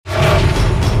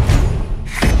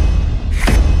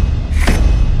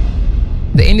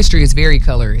industry is very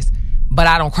colorist, but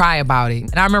I don't cry about it.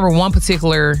 And I remember one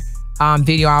particular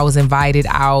video I was invited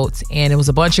out, and it was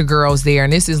a bunch of girls there,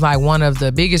 and this is like one of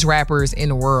the biggest rappers in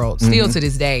the world, still to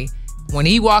this day. When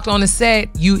he walked on the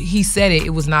set, he said it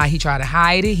was not, he tried to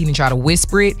hide it, he didn't try to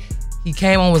whisper it. He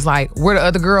came on, was like, where the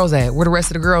other girls at? Where the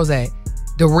rest of the girls at?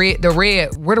 Where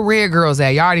the red girls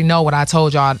at? Y'all already know what I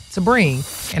told y'all to bring.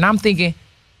 And I'm thinking,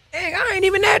 dang, I ain't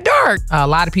even that dark. A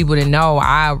lot of people didn't know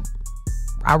I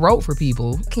wrote for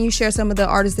people. Can you share some of the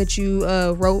artists that you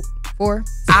wrote for?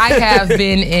 I have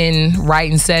been in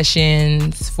writing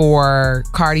sessions for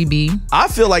Cardi B. I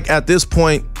feel like at this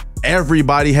point,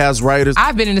 everybody has writers.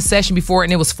 I've been in a session before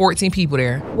and it was 14 people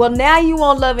there. Well, now you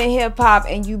on Love and Hip Hop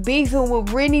and you beefing with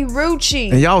Renni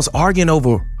Rucci. And y'all was arguing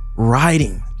over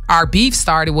writing. Our beef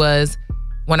started was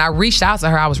when I reached out to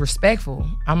her, I was respectful.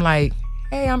 I'm like,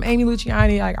 hey, I'm Amy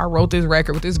Luciani. Like, I wrote this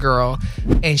record with this girl,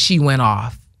 and she went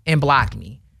off and blocked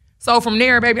me. So from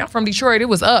there, baby, I'm from Detroit. It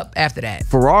was up after that.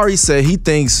 Ferrari said he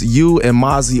thinks you and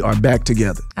Mozzie are back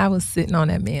together. I was sitting on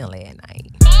that man last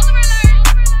night.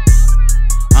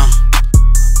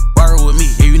 Word with me,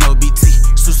 yeah, you know BT.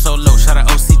 Suit so low, shout out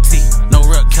OCT. No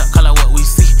real cap, call out what we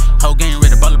see. Whole game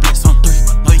ready, baller blitz on 3.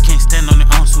 No, you can't stand on your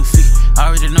own 2 feet. I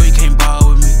already know you can't ball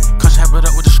with me. Come chop it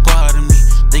up with the squad and me.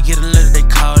 They get a letter, they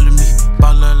calling me.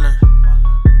 BallerAlert.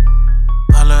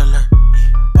 BallerAlert.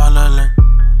 BallerAlert.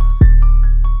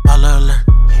 BallerAlert.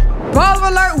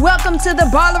 BallerAlert, welcome to the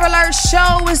BallerAlert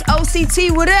show. It's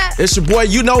OCT, what up? It's your boy,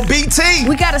 you know BT.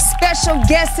 We got a special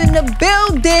guest in the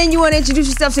building. You want to introduce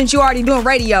yourself since you already doing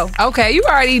radio? Okay, you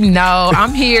already know.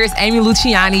 I'm here. It's Amy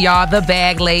Luciani, y'all, the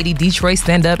bag lady. Detroit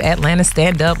stand up, Atlanta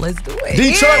stand up. Let's do it.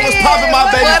 Detroit was popping, my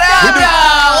baby. What up,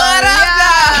 y'all? What up,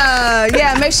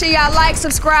 Yeah, make sure y'all like,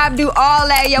 subscribe, do all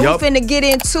that. Yeah, we finna get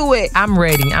into it. I'm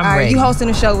ready. I'm ready. You hosting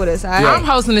the show with us, all right? I'm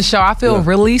hosting the show. I feel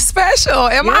really special.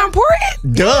 Am I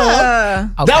important? Duh.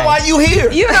 Okay. That's why you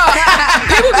here. You know,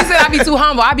 people be saying I be too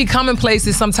humble. I be coming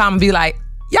places sometime and be like,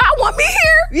 y'all want me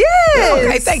here? Yes.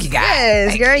 Okay, thank you, guys. Yes,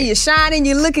 thank girl, you. you're shining,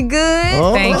 you're looking good.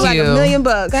 Thank Look you. like $1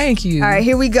 million. Thank you. All right,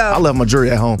 here we go. I left my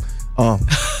jewelry at home.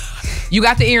 You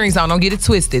got the earrings on. Don't get it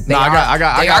twisted. They I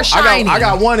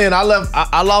got one in.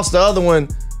 I lost the other one.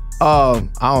 I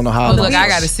don't know how. Oh, look, I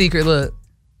got a secret. Look,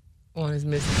 one is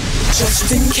missing.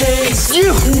 Just in case.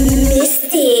 You missed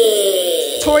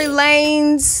it. Tory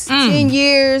Lanez, 10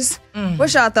 years.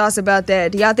 What's y'all thoughts about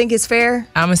that? Do y'all think it's fair?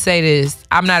 I'm gonna say this.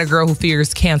 I'm not a girl who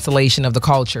fears cancellation of the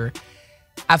culture.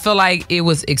 I feel like it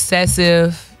was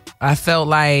excessive. I felt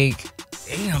like,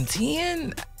 damn,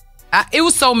 10? It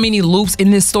was so many loops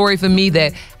in this story for me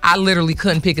that I literally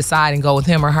couldn't pick a side and go with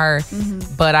him or her.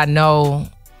 But I know,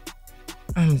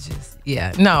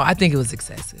 I think it was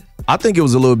excessive. I think it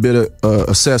was a little bit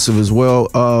excessive as well.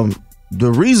 The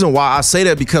reason why I say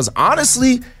that, because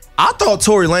honestly, I thought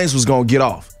Tory Lanez was gonna get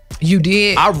off. You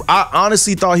did? I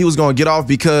honestly thought he was gonna get off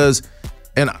because,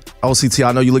 and OCT,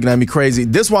 I know you're looking at me crazy.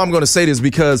 This is why I'm gonna say this,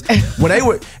 because when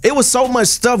it was so much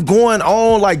stuff going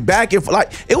on, like back and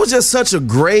like it was just such a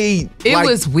great. It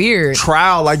was weird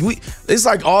trial. Like it's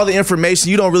like all the information,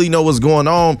 you don't really know what's going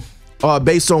on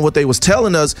based on what they was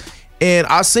telling us. And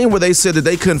I seen where they said that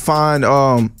they couldn't find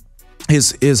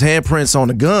his handprints on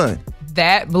the gun.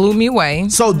 That blew me away.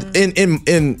 So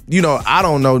in you know, I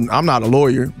don't know, I'm not a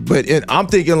lawyer, but I'm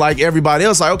thinking like everybody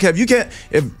else, like, okay,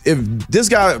 if this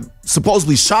guy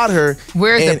supposedly shot her,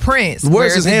 where's the prints?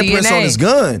 Where's his handprints on his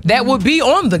gun? That would be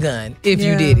on the gun if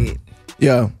you did it.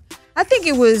 Yeah. I think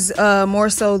it was more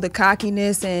so the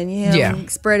cockiness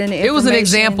and spreading the information. It was an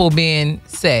example being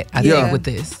set, I think, with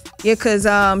this. Yeah, because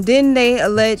didn't they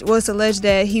alleged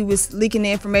that he was leaking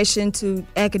the information to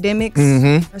academics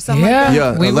or something like that?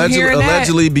 Yeah,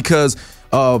 allegedly because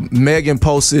Megan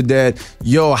posted that,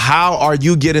 yo, how are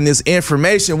you getting this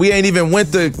information? We ain't even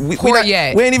went court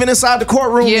yet. We ain't even inside the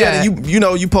courtroom yet. And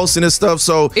you posting this stuff.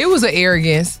 So it was an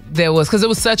arrogance that was, because it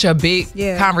was such a big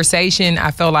conversation.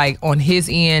 I felt like on his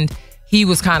end, he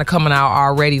was kind of coming out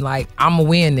already like, I'm gonna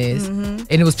win this.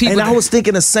 And it was people. And I was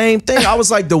thinking the same thing. I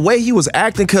was like, the way he was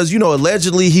acting, because, you know,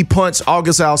 allegedly he punched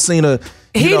August Alsina.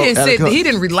 He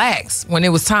didn't relax when it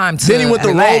was time to. Then he went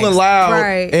to Rolling Loud,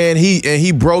 and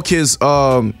he broke his,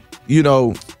 you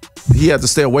know, he had to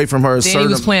stay away from her. Then he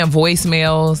was playing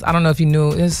voicemails. I don't know if you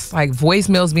knew. It's like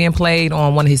voicemails being played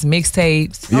on one of his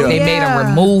mixtapes. They made him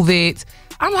remove it.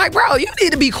 I'm like, bro, you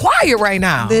need to be quiet right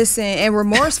now. Listen, and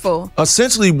remorseful.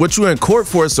 Essentially, what you're in court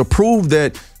for is to prove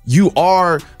that you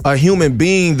are a human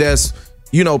being that's,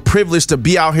 you know, privileged to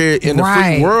be out here in the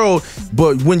free world.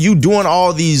 But when you doing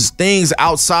all these things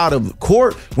outside of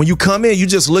court, when you come in, you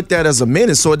just looked at as a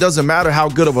menace. So it doesn't matter how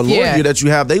good of a lawyer that you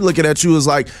have. They looking at you as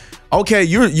like, okay,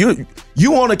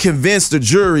 you want to convince the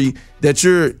jury that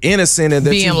you're innocent and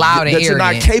that, you're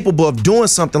not capable of doing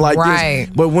something like this.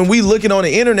 But when we looking on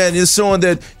the internet, it's showing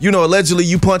that, you know, allegedly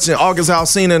you punching August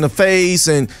Alsina in the face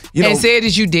and, you know. And said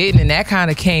that you didn't, and that kind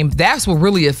of came, that's what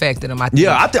really affected him, I think.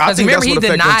 Yeah, I think remember, that's what he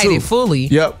denied it fully.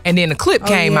 Yep. And then the clip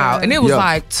came out, and it was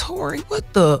like, Tory,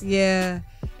 what the? Yeah.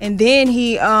 And then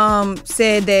he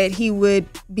said that he would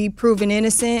be proven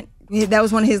innocent. That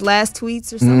was one of his last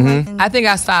tweets or something. I think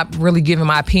I stopped really giving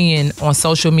my opinion on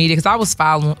social media because I was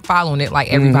following it like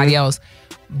everybody else.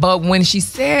 But when she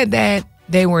said that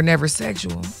they were never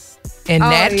sexual, and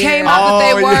that came out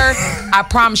that they were, I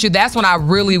promise you, that's when I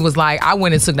really was like, I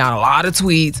went and took down a lot of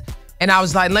tweets. And I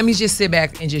was like, let me just sit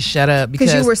back and just shut up.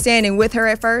 Because you were standing with her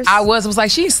at first? I was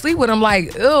like, she sleep with him.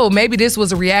 Like, oh, maybe this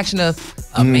was a reaction of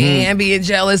a man being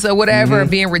jealous or whatever,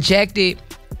 being rejected.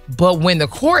 But when the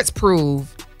courts proved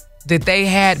that they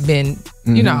had been,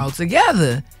 you know,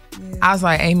 together, I was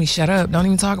like, Amy, shut up. Don't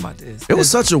even talk about this. It was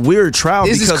such a weird trial.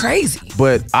 This is crazy.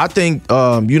 But I think,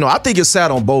 you know, I think it's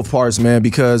sad on both parts, man,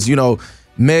 because, you know,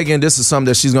 Megan, this is something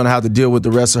that she's going to have to deal with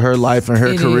the rest of her life and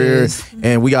her career.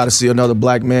 And we got to see another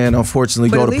black man, unfortunately,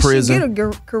 go to prison. She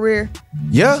get a career.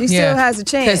 Yeah. She still has a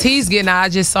chance. Because he's getting out, I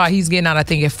just saw he's getting out, I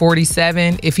think, at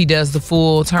 47 if he does the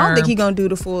full term. I don't think he's going to do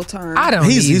the full term. I don't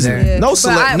either. No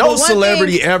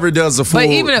celebrity ever does the full. But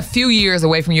even a few years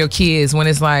away from your kids when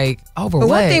it's like, over what? But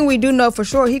one thing we do know for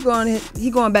sure, he going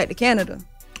back to Canada.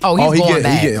 Oh, he's going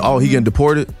back. He getting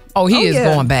deported? Oh, he is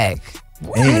going back.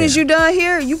 As soon as you done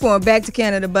here, you going back to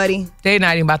Canada, buddy. They're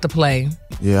not even about to play.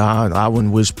 Yeah, I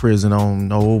wouldn't wish prison on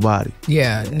nobody.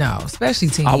 Yeah, no, especially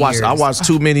teen I watched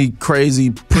too many crazy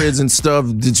prison stuff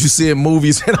that you see in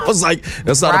movies, and I was like,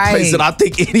 that's not a place that I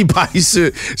think anybody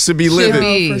should be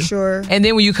living. For sure. And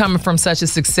then when you coming from such a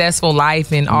successful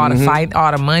life and all the fight,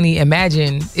 all the money,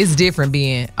 imagine it's different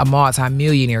being a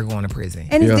multi-millionaire going to prison.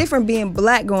 And it's different being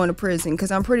black going to prison, because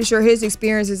I'm pretty sure his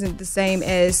experience isn't the same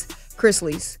as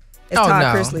Chrisley's.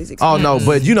 Oh no,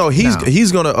 but you know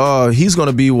he's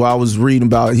gonna be what I was reading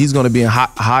about. He's gonna be in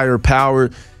higher power,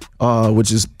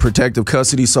 which is protective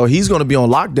custody. So he's gonna be on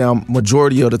lockdown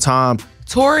majority of the time.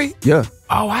 Tory? Yeah.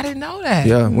 Oh, I didn't know that.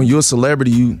 Yeah, when you're a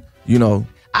celebrity, you know.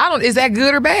 Is that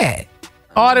good or bad?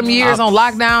 All them years on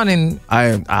lockdown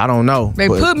and I don't know. They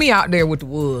put me out there with the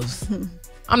wolves.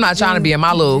 I'm not trying to be in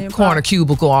my little corner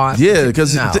cubicle. Yeah,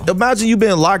 because imagine you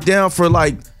being locked down for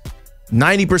like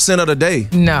 90% of the day.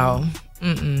 No.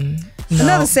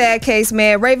 Another sad case,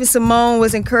 man. Raven Symone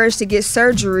was encouraged to get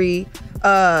surgery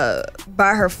by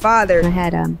her father. I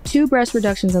had 2 breast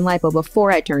reductions in lipo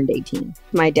before I turned 18.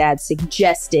 My dad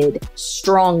suggested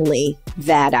strongly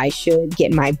that I should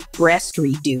get my breast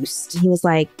reduced. He was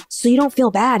like, so you don't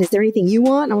feel bad? Is there anything you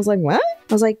want? And I was like, what?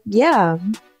 I was like, yeah.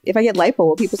 If I get lipo,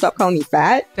 will people stop calling me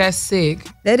fat? That's sick.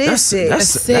 That's sick. That's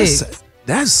sick.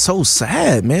 That's so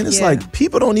sad, man. It's like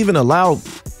people don't even allow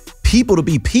people to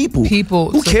be people.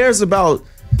 Who cares about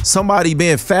somebody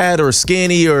being fat or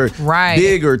skinny or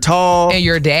big or tall? And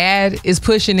your dad is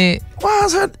pushing it. Why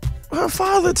is her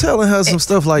father telling her some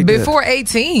stuff like that? Before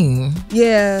 18.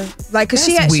 Yeah. Like, cause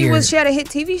she had a hit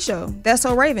TV show. That's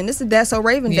So Raven. This is That's So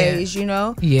Raven days, you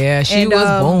know? Yeah, she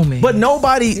was booming. But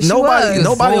nobody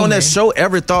on that show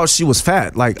ever thought she was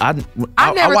fat. Like I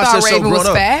never thought Raven was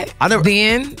fat.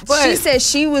 But she said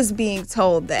she was being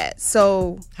told that.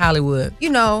 So Hollywood. You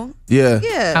know.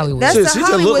 Yeah. Hollywood. That's she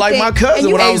just looked like my cousin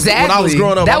when I was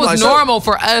growing up. That was normal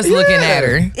for us looking at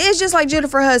her. It's just like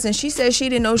Jennifer Hudson. She said she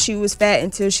didn't know she was fat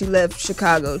until she left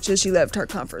Chicago, till she left her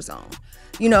comfort zone.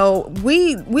 You know,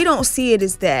 we don't see it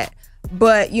as that.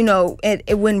 But, you know,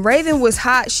 when Raven was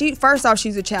hot, first off,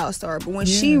 she's a child star. But when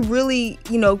she really,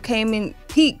 you know, came and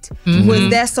peaked with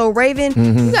That's So Raven,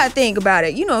 you got to think about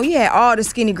it. You know, you had all the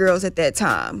skinny girls at that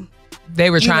time. They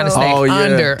were trying to stay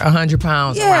under 100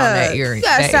 pounds around that area. You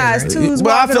got size 2s.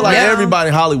 But I feel like everybody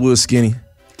in Hollywood is skinny.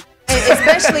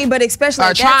 Especially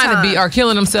are trying to be, are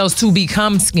killing themselves to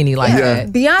become skinny like that.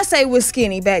 Beyonce was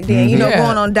skinny back then, you know,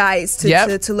 going on diets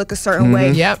to look a certain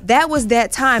way. That was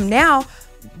that time. Now,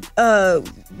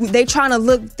 they trying to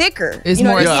look thicker. It's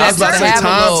more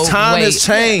time has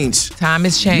changed. Time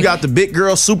has changed. You got the big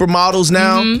girl supermodels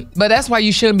now. But that's why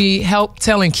you shouldn't be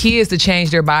telling kids to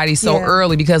change their bodies so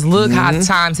early, because look how the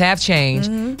times have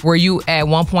changed. Where you at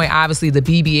one point, obviously the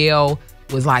BBL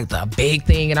was like the big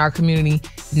thing in our community.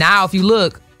 Now, if you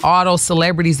look, all those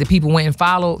celebrities that people went and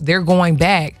followed, they're going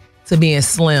back to being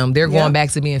slim. They're going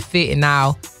back to being fit, and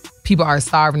now people are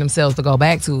starving themselves to go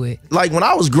back to it. Like when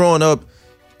I was growing up,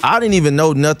 I didn't even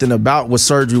know nothing about what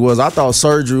surgery was. I thought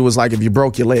surgery was like if you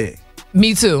broke your leg.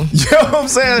 Me too. You know what I'm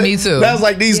saying? Me too. That's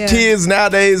like these kids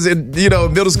nowadays in, you know,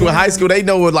 middle school, high school, they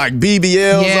know what like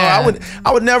BBLs are.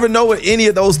 I would never know what any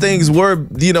of those things were,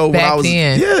 you know, Back when I was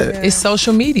then. It's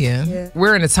social media. Yeah.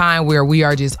 We're in a time where we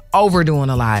are just overdoing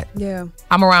a lot. Yeah.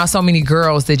 I'm around so many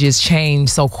girls that just change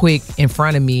so quick in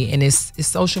front of me, and it's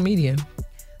social media.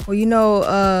 Well, you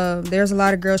know, there's a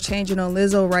lot of girls changing on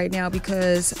Lizzo right now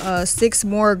because 6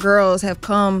 more girls have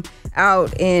come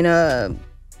out and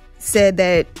said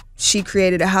that she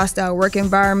created a hostile work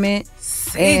environment.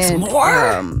 6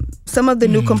 more? Some of the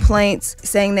new complaints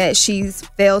saying that she's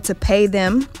failed to pay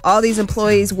them. All these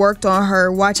employees worked on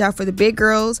her Watch Out for the Big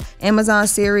Girls Amazon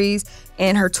series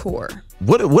and her tour.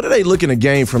 What are they looking to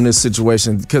gain from this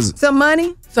situation? Because some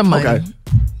money. Some money. Okay.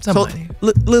 Some money.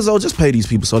 Lizzo, just pay these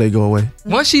people so they go away.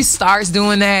 Once she starts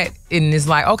doing that, and it's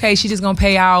like, okay, she just gonna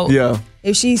pay out. Yeah.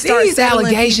 If she starts These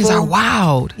allegations people, are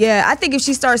wild. Yeah, I think if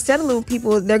she starts settling with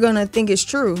people, they're gonna think it's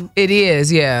true. It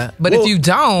is, yeah. But if you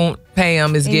don't pay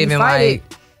them, it's giving like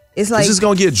it's like it's just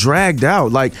gonna get dragged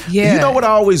out. Like, Yeah. you know what I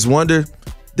always wonder?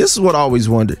 This is what I always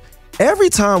wonder. Every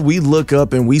time we look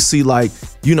up and we see like,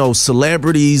 you know,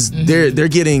 celebrities, they're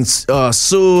getting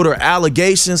sued or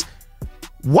allegations.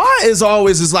 Why is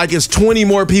always it's like it's 20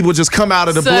 more people just come out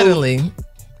of the suddenly. blue?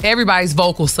 Everybody's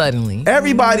vocal suddenly.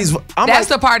 Everybody's. That's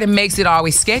the part that makes it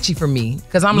always sketchy for me.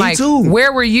 Because I'm like, too.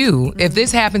 where were you? If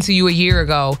this happened to you a year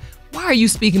ago, why are you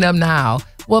speaking up now?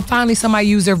 Well, finally somebody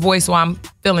used their voice, so I'm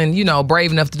feeling, you know,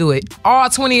 brave enough to do it. All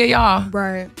 20 of y'all.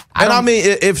 right. I mean,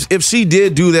 if she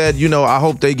did do that, you know, I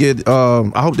hope they get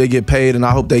paid, and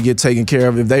I hope they get taken care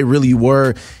of. If they really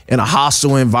were in a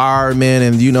hostile environment,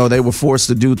 and you know they were forced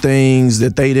to do things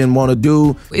that they didn't want to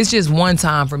do. It's just one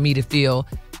time for me to feel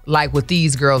like what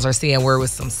these girls are saying, where it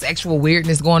was some sexual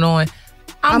weirdness going on.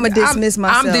 I'ma dismiss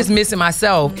myself. I'm dismissing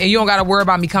myself, and you don't got to worry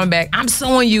about me coming back. I'm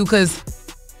suing you because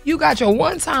you got your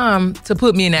one time to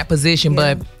put me in that position,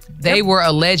 but they were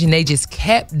alleging they just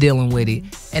kept dealing with it.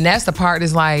 And that's the part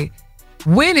is like,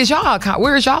 where is y'all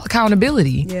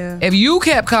accountability? Yeah. If you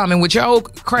kept coming with your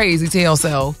crazy tail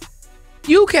self,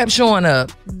 you kept showing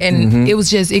up, and it was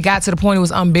just, it got to the point it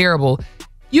was unbearable.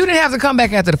 You didn't have to come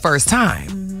back after the first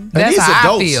time. That's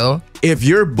how I feel. If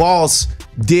your boss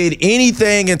did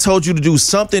anything and told you to do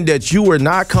something that you were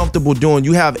not comfortable doing,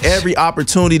 you have every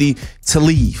opportunity to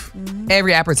leave.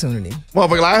 Every opportunity.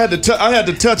 Motherfucker, I had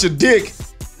to touch a dick,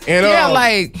 and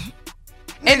like,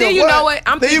 and then you know what?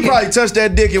 I'm then thinking, you probably touched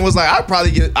that dick and was like,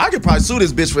 I could probably sue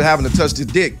this bitch for having to touch this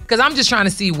dick. because I'm just trying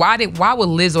to see why would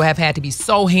Lizzo have had to be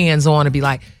so hands on and be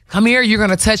like, come here, you're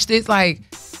gonna touch this? Like,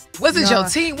 was it your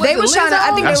team? They was trying to.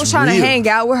 I think they was trying to real. hang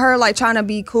out with her, like trying to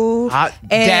be cool. That's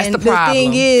And the problem.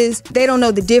 thing is, they don't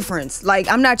know the difference. Like,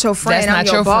 I'm not your friend. That's I'm not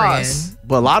your your boss. friend.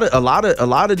 But a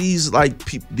lot of these like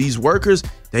these workers,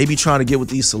 they be trying to get with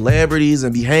these celebrities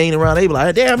and be hanging around. They be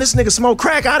like, damn, this nigga smoke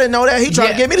crack. I didn't know that. He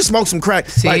tried to get me to smoke some crack.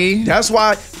 See? Like, that's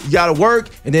why you gotta work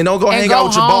and then don't go hang go out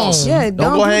with your home. boss. Yeah,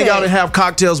 don't go do hang that. out and have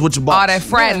cocktails with your boss. All that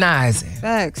fraternizing.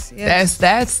 Facts. Yeah.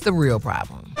 That's the real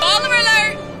problem.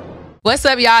 BallerAlert! What's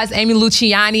up, y'all? It's Amy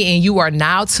Luciani, and you are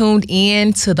now tuned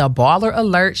in to the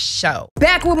BallerAlert Show.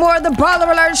 Back with more of the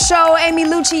BallerAlert Show. Amy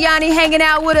Luciani hanging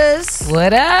out with us.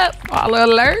 What up,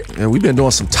 BallerAlert? Yeah, we've been doing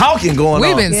some talking going on.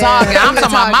 We've been talking. I'm talking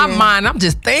about my mind. I'm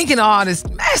just thinking all this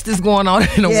mess that's going on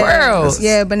in the world.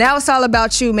 Yeah, but now it's all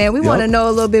about you, man. We want to know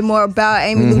a little bit more about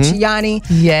Amy Luciani.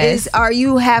 Yes. Are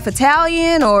you half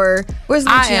Italian or where's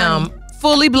Luciani? I am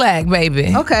fully black,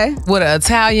 baby. Okay. With an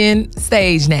Italian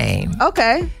stage name.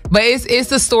 Okay. But it's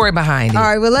the story behind it. All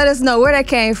right, well, let us know where that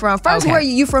came from. First, Okay. where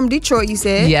you from Detroit, you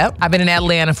said? Yep. I've been in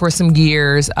Atlanta for some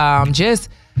years. Just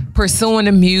pursuing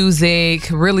the music,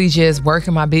 really just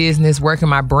working my business, working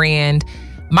my brand.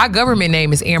 My government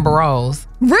name is Amber Rose.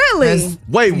 Really?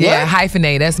 Wait, what? Yeah,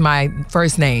 hyphenate. That's my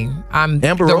first name. I'm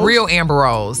Amber the Rose? real Amber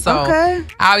Rose. So Okay.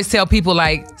 I always tell people,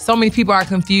 like, so many people are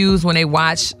confused when they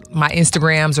watch my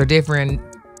Instagrams or different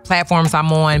platforms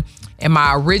I'm on. And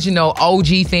my original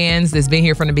OG fans that's been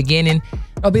here from the beginning,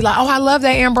 they'll be like, oh, I love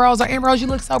that Amber Rose. Or Amber Rose, you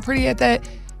look so pretty at that.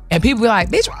 And people be like,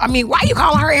 bitch, I mean, why you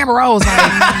calling her Amber Rose?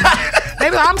 Like, they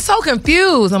be like, I'm so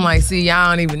confused. I'm like, see,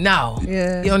 y'all don't even know.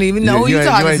 Yeah. You don't even know who you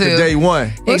talking you ain't to. the day one.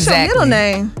 What's your middle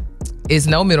name? It's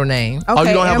no middle name. Okay,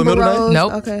 you don't have a Amber middle name? Rose.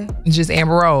 Nope. Okay. It's just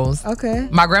Amber Rose. Okay.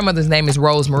 My grandmother's name is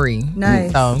Rose Marie.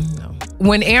 Nice. So, no.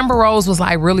 When Amber Rose was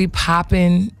like really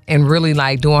popping and really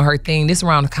like doing her thing, this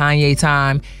around the Kanye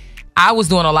time, I was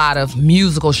doing a lot of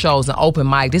musical shows and open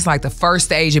mic. This is like the first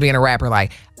stage of being a rapper.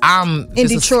 Like, I'm In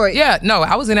just Detroit? Yeah, no,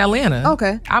 I was in Atlanta.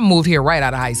 Okay. I moved here right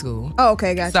out of high school. Oh,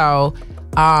 okay, gotcha. So,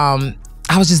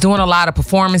 I was just doing a lot of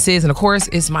performances, and of course,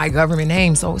 it's my government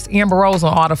name, so it's Amber Rose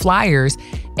on all the flyers.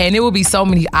 And it would be so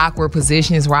many awkward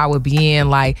positions where I would be in,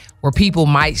 like, where people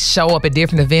might show up at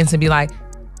different events and be like,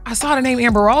 I saw the name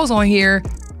Amber Rose on here.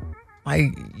 Like,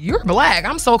 you're black.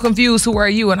 I'm so confused. Who are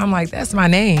you? And I'm like, that's my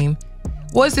name.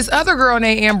 Well, it's this other girl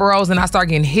named Amber Rose, and I start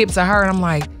getting hip to her, and I'm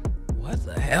like, what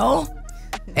the hell?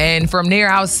 And from there,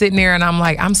 I was sitting there, and I'm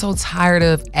like, I'm so tired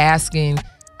of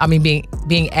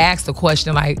being asked a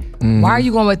question like, why are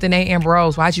you going with the name Amber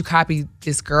Rose? Why'd you copy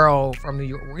this girl from New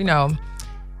York? You know?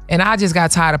 And I just got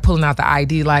tired of pulling out the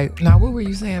ID like, no, what were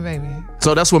you saying, baby?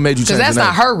 So that's what made you change Because that's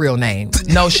not her real name.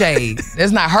 No shade.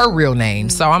 That's not her real name.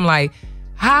 So I'm like,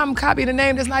 how I'm copying a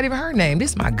name that's not even her name?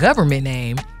 This is my government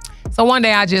name. So one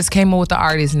day I just came up with the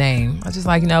artist name. I was just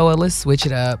like, you know what, let's switch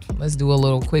it up. Let's do a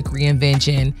little quick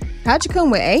reinvention. How'd you come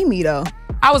with Amy though?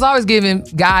 I was always giving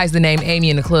guys the name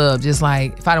Amy in the club. Just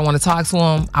like, if I didn't want to talk to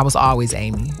them, I was always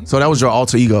Amy. So that was your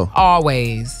alter ego?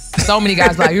 Always. So many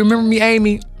guys like, you remember me,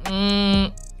 Amy?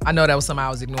 I know that was something I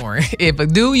was ignoring. If a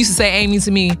dude used to say Amy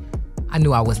to me, I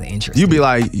knew I wasn't interested. You'd be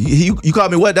like, you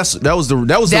called me what? That was the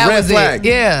red flag.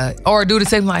 Yeah. Or a dude to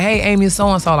say like, hey, Amy is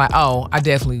so-and-so. Like, oh, I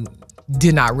definitely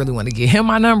did not really want to give him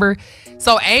my number.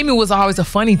 So Amy was always a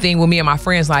funny thing with me and my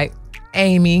friends. Like,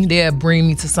 Amy, they'll bring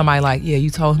me to somebody like, yeah, you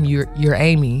told him you're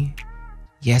Amy.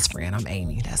 Yes, friend, I'm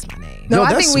Amy. That's my name. No,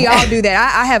 I think we all do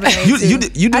that. I have a name too.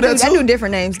 You do that too? I do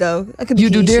different names though. I could be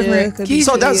You do Keisha, different? could be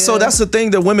So that's the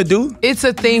thing that women do? It's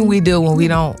a thing we do when we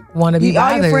don't want to be all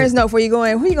bothered. your friends know before you go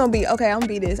in, who you gonna be? Okay, I'm gonna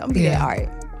be this. I'm gonna be that. All right.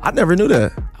 I never knew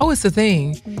that. Oh, it's a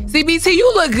thing. See, BT,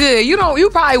 you look good. You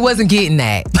probably wasn't getting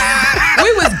that.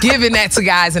 We was giving that to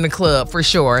guys in the club for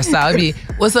sure. So it'd be,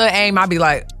 what's up, Aim? I'd be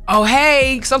like, oh,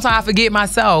 hey. Sometimes I forget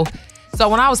myself. So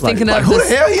when I was thinking of who this,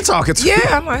 the hell he talking to?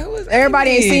 yeah, I'm like, who is Everybody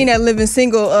Amy? ain't seen that Living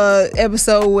Single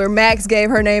episode where Max gave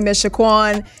her name as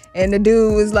Shaquan, and the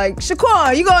dude was like,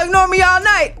 Shaquan, you gonna ignore me all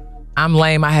night? I'm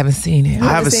lame. I haven't seen it. I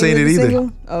haven't seen it Living either.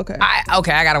 Single? Okay.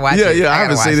 I gotta watch it. Yeah, I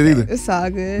haven't seen it either. It's all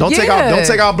good. Don't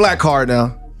take our black card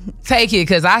now. Take it,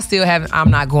 because I still haven't. I'm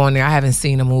not going there. I haven't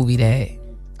seen a movie that.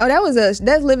 Oh, that's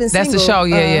Living Single. That's the show,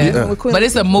 yeah. with Queen But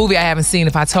it's a movie I haven't seen.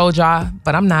 If I told y'all,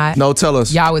 but I'm not. No, tell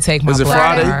us. Y'all would take my Is it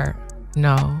black Friday? card.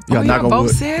 No. Y'all Oh, not y'all gonna both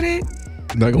would. said it?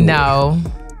 Not gonna No.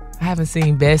 I haven't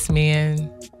seen Best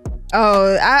Man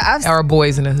Oh, I've or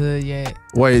Boys in the Hood yet.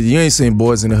 Wait, you ain't seen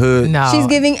Boys in the Hood? No. She's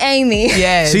giving Amy.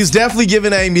 Yes. She's definitely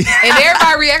giving Amy. And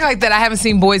everybody react like that. I haven't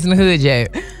seen Boys in the Hood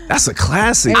yet. That's a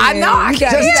classic. I know. I You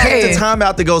can't got- Just take the it. time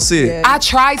out to go see it. Yeah. I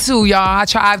try to, y'all.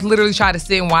 I've literally tried to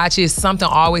sit and watch it. Something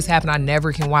always happens. I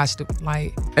never can watch the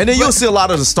like. And then you'll see a lot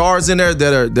of the stars in there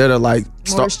that are like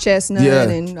Morris Chestnut Yeah.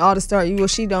 and all the stars. Well,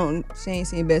 she ain't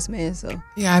seen Best Man, so.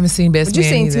 Yeah, I haven't seen Best But you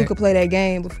Man seen either. Tuka play that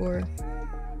game before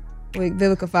with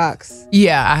Vivica Fox.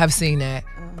 Yeah, I have seen that.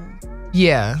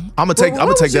 Yeah. I'm gonna take What that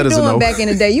was as you a doing no. back in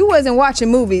the day? You wasn't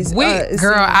watching movies. Girl,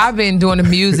 Simmons. I've been doing the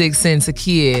music since a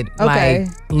kid. Okay.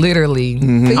 Like literally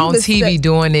Mm-hmm. So you on was TV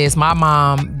doing this. My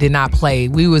mom did not play.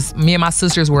 Me and my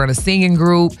sisters were in a singing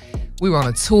group. We were on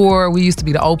a tour. We used to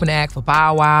be the open act for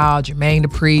Bow Wow, Jermaine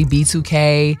Dupri,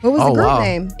 B2K. What was the Oh, group wow.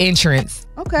 name? Entrance.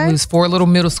 Okay. We was 4 little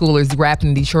middle schoolers rapping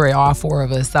in Detroit, all 4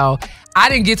 of us. So I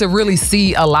didn't get to really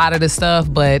see a lot of the stuff,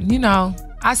 but you know,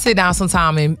 I sit down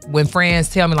sometime and when friends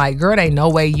tell me like, girl, there ain't no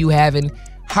way you haven't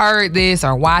heard this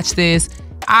or watched this,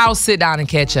 I'll sit down and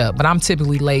catch up. But I'm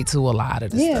typically late to a lot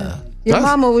of the stuff. Your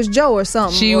mama was Joe or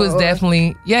something. She was or-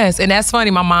 definitely, yes. And that's funny.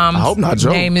 My mom's I hope not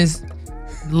Joe.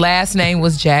 last name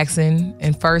was Jackson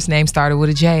and first name started with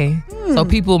a J. So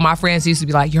my friends used to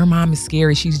be like, your mom is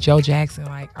scary. She's Joe Jackson.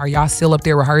 Like, are y'all still up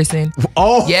there rehearsing?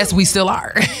 Oh, Yes, we still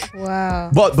are.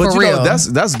 Wow. But For you real. know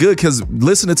that's good because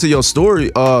listening to your story,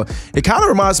 it kind of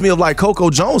reminds me of like Coco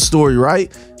Jones' story,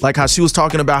 right? Like how she was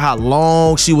talking about how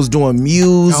long she was doing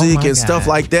music Oh my and stuff God.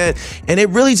 like that, and it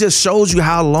really just shows you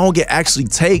how long it actually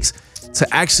takes to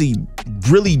actually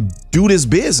really do this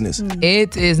business.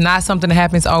 It is not something that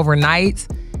happens overnight.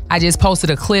 I just posted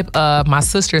a clip of my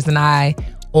sisters and I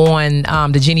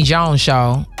on the Jenny Jones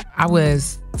show. I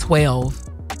was 12.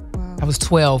 I was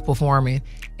 12 performing.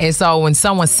 And so when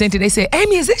someone sent it, they said,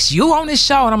 Amy, is this you on this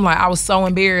show? And I'm like, I was so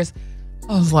embarrassed.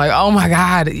 I was like, oh my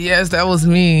God, yes, that was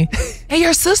me. And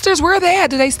your sisters, where are they at?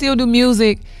 Do they still do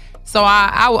music? So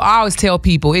I always tell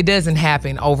people it doesn't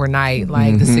happen overnight.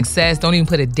 Like the success, don't even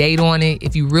put a date on it.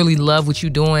 If you really love what you're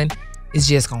doing, it's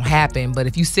just gonna happen. But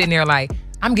if you sitting there like,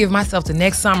 I'm giving myself to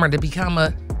next summer to become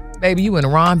baby, you in the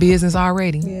wrong business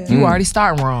already. Yeah. You already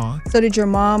starting wrong. So did your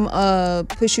mom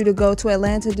push you to go to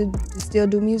Atlanta to still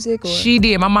do music? Or? She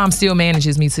did. My mom still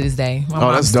manages me to this day. My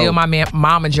mom's that's still dope. my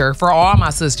momager for all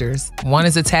my sisters. One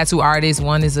is a tattoo artist.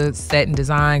 One is a set and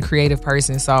design creative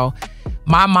person. So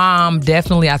My mom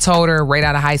definitely, I told her right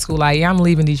out of high school, like, yeah, I'm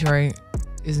leaving Detroit.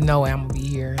 There's no way I'm gonna be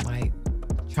here, like,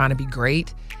 trying to be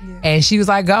great. Yeah. And she was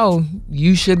like, go,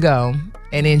 you should go.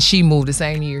 And then she moved the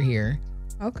same year here.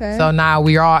 Okay. So now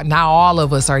all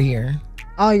of us are here.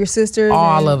 All your sisters?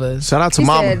 All of us. Shout out to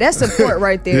mama. Said, that's support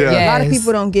right there. Yeah. A lot of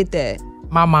people don't get that.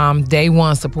 My mom, day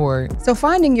one support. So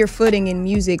finding your footing in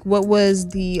music, what was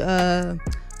that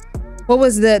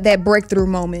breakthrough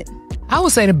moment? I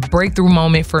would say the breakthrough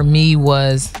moment for me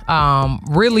was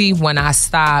really when I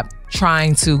stopped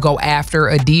trying to go after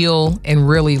a deal and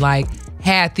really like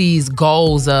had these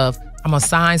goals of I'm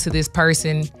assigned to this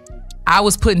person. I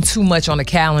was putting too much on the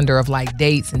calendar of like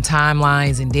dates and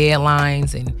timelines and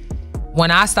deadlines. And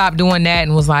when I stopped doing that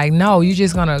and was like, no, you're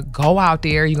just gonna go out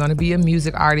there, you're gonna be a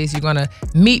music artist, you're gonna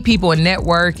meet people and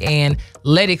network and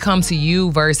let it come to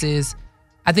you versus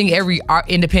I think every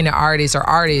independent artist or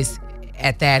artist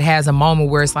at that has a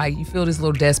moment where it's like you feel this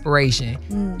little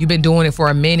desperation. You've been doing it for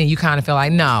a minute, you kind of feel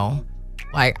like, no,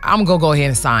 like I'm gonna go ahead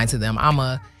and sign to them.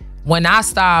 When I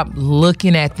stopped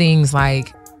looking at things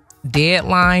like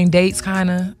deadline dates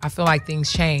kinda, I feel like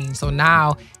things change. So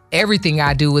now everything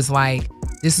I do is like,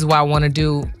 this is what I wanna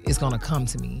do, it's gonna come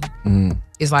to me.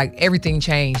 It's like everything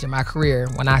changed in my career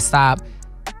when I stopped.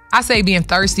 I say being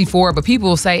thirsty for it, but people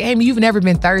will say, Amy, you've never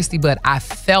been thirsty, but I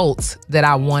felt that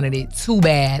I wanted it too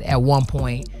bad at one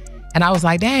point. And I was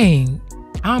like, dang,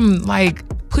 I'm like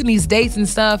putting these dates and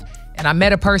stuff. And I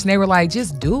met a person, they were like,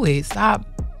 just do it. Stop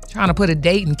trying to put a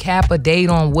date and cap a date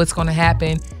on what's gonna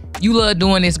happen. You love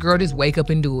doing this, girl, just wake up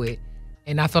and do it.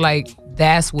 And I feel like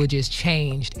that's what just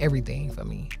changed everything for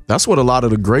me. That's what a lot of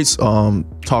the greats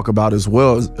talk about as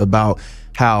well, about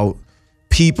how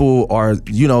people are,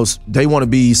 they want to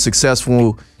be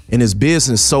successful in this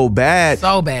business so bad.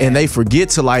 And they forget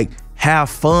to like have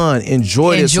fun,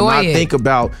 enjoy this, and not think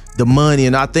about the money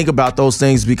and not think about those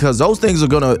things because those things are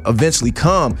gonna eventually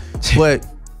come. But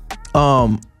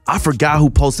I forgot who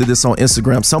posted this on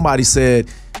Instagram. Somebody said,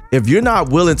 if you're not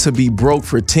willing to be broke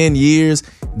for 10 years,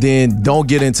 then don't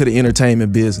get into the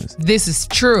entertainment business. This is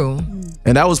true.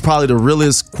 And that was probably the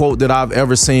realest quote that I've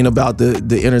ever seen about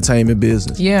the entertainment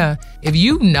business. Yeah. If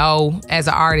you know, as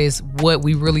an artist, what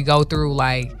we really go through,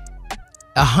 like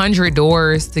 100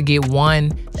 doors to get one,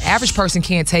 the average person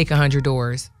can't take 100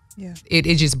 doors. Yeah.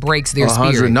 It just breaks their spirit.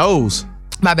 100 no's.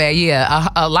 My bad, yeah.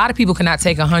 A lot of people cannot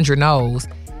take 100 no's.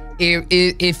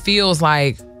 It feels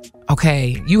like,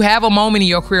 okay, you have a moment in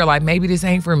your career like maybe this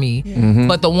ain't for me.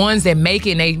 But the ones that make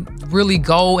it and they really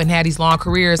go and have these long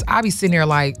careers, I be sitting there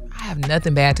like, I have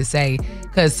nothing bad to say.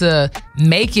 Because to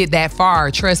make it that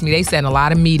far, trust me, they sat in a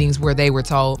lot of meetings where they were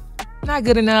told, not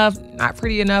good enough, not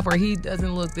pretty enough, or he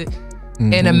doesn't look good.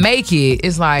 And to make it,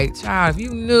 it's like, child, if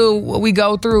you knew what we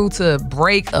go through to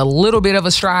break a little bit of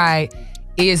a stride,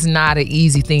 it's not an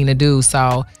easy thing to do.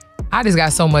 So I just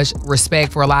got so much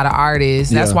respect for a lot of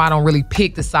artists. That's why I don't really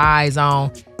pick the sides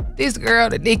on this girl,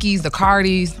 the Nickies, the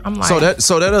Cardis. I'm like,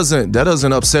 so that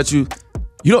doesn't upset you.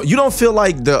 You don't feel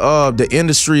like the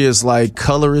industry is like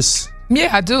colorist?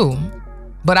 Yeah, I do,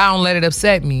 but I don't let it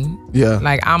upset me. Yeah,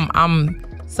 like I'm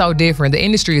so different. The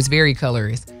industry is very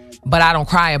colorist, but I don't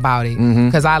cry about it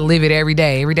because I live it every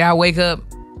day. Every day I wake up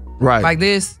like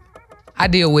this, I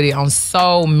deal with it on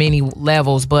so many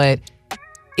levels, but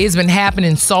it's been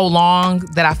happening so long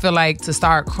that I feel like to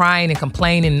start crying and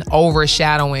complaining and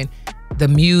overshadowing the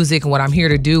music and what I'm here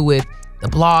to do with the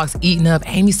blogs, eating up.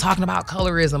 Amy's talking about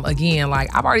colorism again.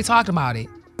 Like, I've already talked about it.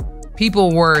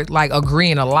 People were like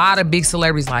agreeing. A lot of big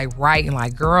celebrities like writing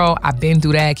like, girl, I've been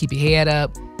through that. Keep your head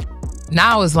up.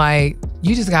 Now it's like,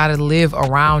 you just gotta live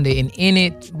around it and in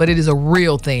it, but it is a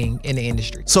real thing in the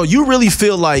industry. So you really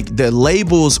feel like the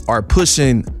labels are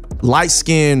pushing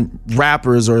light-skinned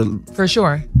rappers, or for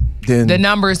sure. Then the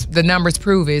numbers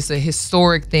prove it's a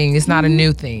historic thing. It's not a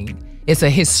new thing. It's a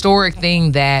historic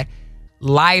thing that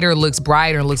lighter looks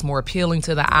brighter and looks more appealing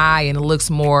to the eye and it looks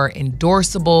more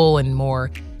endorsable and more.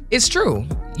 It's true.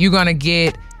 You're gonna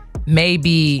get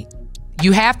maybe.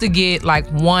 You have to get like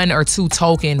 1 or 2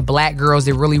 token black girls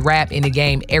that really rap in the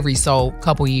game every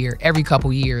couple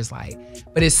years, like.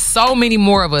 But it's so many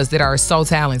more of us that are so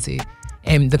talented.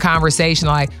 And the conversation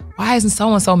like, why isn't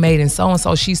so-and-so made and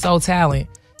so-and-so, she's so talented.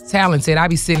 I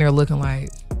be sitting there looking like,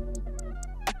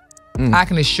 I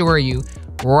can assure you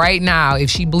right now, if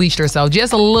she bleached herself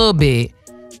just a little bit,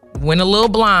 went a little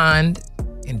blonde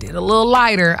and did a little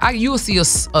lighter, you will see a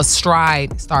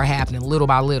stride start happening little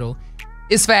by little.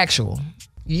 It's factual.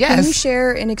 Yes. Can you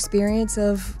share an experience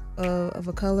of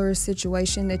a colorist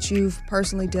situation that you've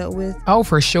personally dealt with? Oh,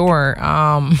 for sure.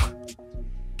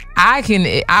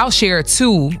 I'll share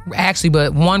 2 actually,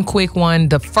 but one quick one.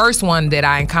 The first one that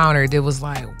I encountered, it was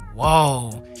like,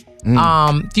 whoa.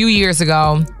 Few years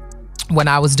ago, when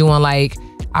I was doing like,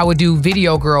 I would do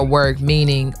video girl work,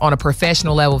 meaning on a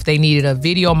professional level. If they needed a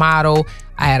video model,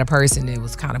 I had a person that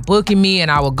was kind of booking me,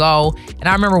 and I would go. And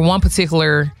I remember one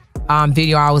particular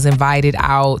video I was invited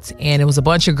out, and it was a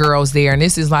bunch of girls there. And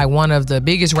this is like one of the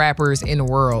biggest rappers in the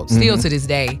world, still to this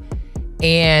day.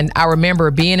 And I remember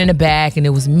being in the back, and it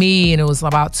was me, and it was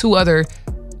about two other.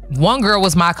 One girl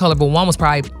was my color, but one was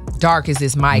probably dark as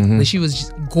this mic, but she was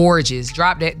just gorgeous,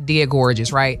 drop dead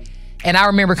gorgeous, right? And I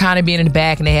remember kind of being in the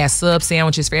back, and they had sub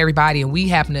sandwiches for everybody, and we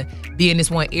happened to be in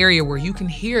this one area where you can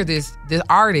hear this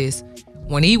artist.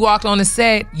 When he walked on the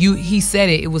set, he said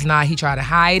it. It was not, he tried to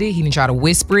hide it. He didn't try to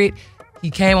whisper it.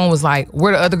 He came on, was like,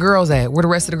 where the other girls at? Where the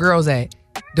rest of the girls at?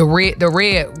 Where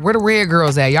the red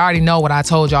girls at? Y'all already know what I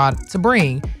told y'all to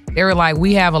bring. They were like,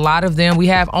 we have a lot of them. We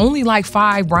have only like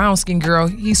 5 brown skin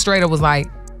girls. He straight up was like,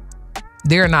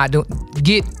 they're not doing,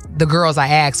 get the girls I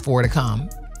asked for to come.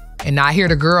 And I hear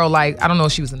the girl, like, I don't know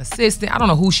if she was an assistant. I don't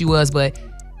know who she was, but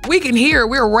we can hear her.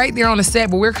 We're right there on the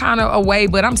set, but we're kind of away.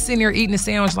 But I'm sitting there eating the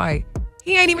sandwich like,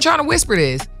 he ain't even trying to whisper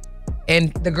this.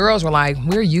 And the girls were like,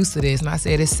 we're used to this. And I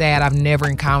said, it's sad. I've never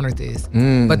encountered this.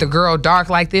 But the girl dark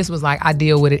like this was like, I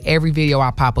deal with it every video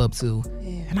I pop up to.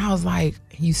 Yeah. And I was like,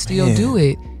 you still do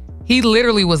it. He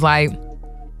literally was like,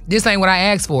 this ain't what I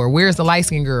asked for. Where's the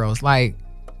light-skinned girls? Like,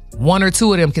 1 or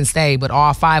 2 of them can stay, but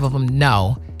all 5 of them,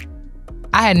 no.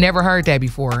 I had never heard that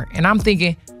before. And I'm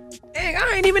thinking, dang,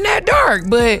 I ain't even that dark.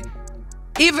 But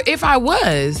if I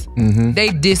was, they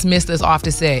dismissed us off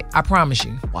the set. I promise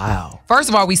you. Wow. First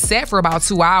of all, we sat for about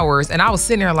 2 hours, and I was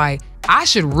sitting there like, I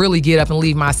should really get up and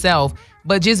leave myself.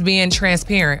 But just being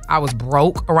transparent, I was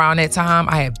broke around that time.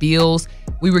 I had bills.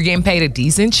 We were getting paid a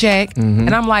decent check.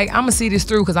 And I'm like, I'm gonna see this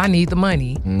through because I need the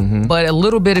money. But a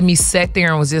little bit of me sat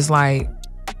there and was just like,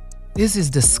 this is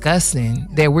disgusting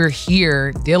that we're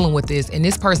here dealing with this. And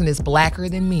this person is blacker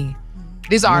than me.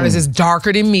 This artist is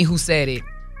darker than me who said it.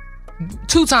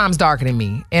 2 times darker than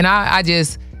me. And I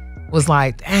just was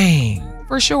like, dang,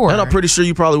 for sure. And I'm pretty sure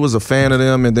you probably was a fan of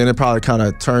them, and then it probably kind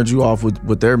of turned you off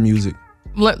with their music.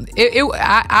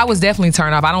 I was definitely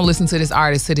turned off. I don't listen to this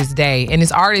artist to this day. And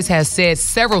this artist has said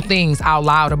several things out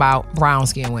loud about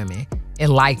brown-skinned women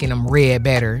and liking them red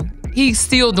better. He's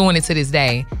still doing it to this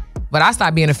day. But I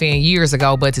stopped being a fan years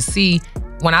ago. But to see,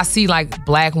 when I see like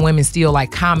black women still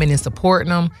like commenting and supporting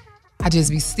them, I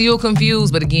just be still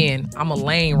confused. But again, I'm a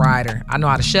lane rider. I know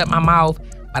how to shut my mouth,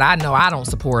 but I know I don't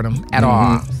support them at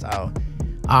all. So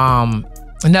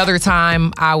another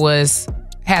time I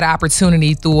had an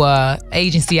opportunity through a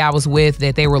agency I was with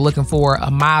that they were looking for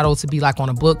a model to be like on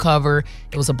a book cover.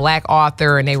 It was a black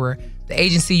author, and the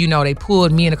agency, you know, they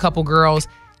pulled me and a couple girls,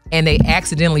 and they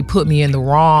accidentally put me in the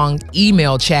wrong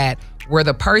email chat where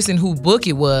the person who booked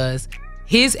it was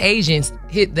his agent.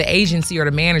 The agency or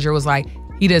the manager was like,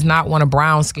 he does not want a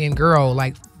brown skinned girl.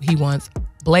 Like, he wants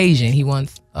Blasian. He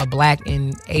wants a black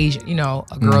and Asian, you know,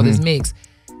 a girl that's mixed.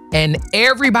 And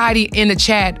everybody in the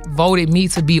chat voted me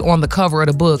to be on the cover of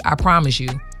the book. I promise you.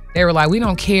 They were like, we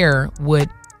don't care what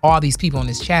all these people in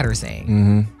this chat are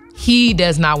saying. He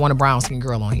does not want a brown skinned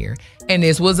girl on here. And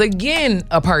this was again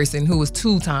a person who was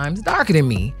 2 times darker than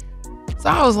me. So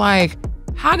I was like,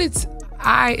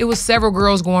 it was several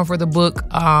girls going for the book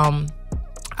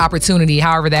opportunity,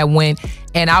 however that went.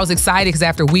 And I was excited because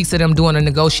after weeks of them doing a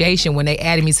negotiation, when they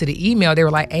added me to the email, they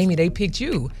were like, Amy, they picked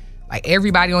you. Like,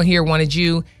 everybody on here wanted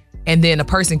you. And then a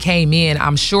person came in,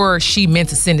 I'm sure she meant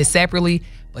to send it separately,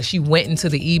 but she went into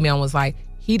the email and was like,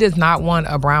 he does not want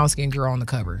a brown skinned girl on the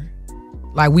cover.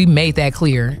 Like, we made that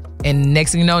clear. And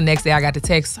next thing you know, next day I got the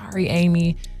text, sorry,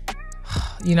 Amy,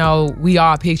 you know, we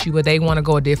all picked you, but they want to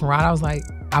go a different route. I was like,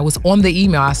 I was on the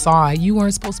email. I saw it. You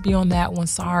weren't supposed to be on that one.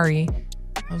 Sorry.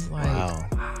 I was like, wow,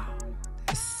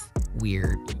 that's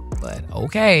weird, but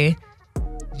okay.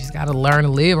 You just got to learn to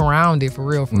live around it for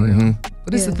real,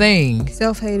 But it's a thing.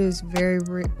 Self-hate is very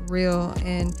real.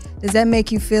 And does that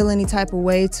make you feel any type of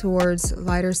way towards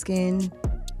lighter skinned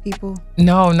people?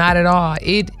 No, not at all.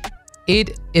 It,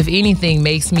 if anything,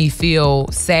 makes me feel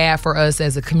sad for us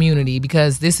as a community,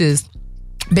 because this has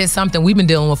been something we've been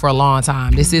dealing with for a long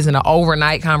time. This isn't an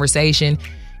overnight conversation.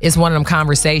 It's one of them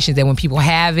conversations that when people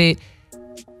have it,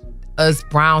 us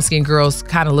brown-skinned girls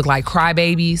kind of look like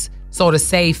crybabies. So to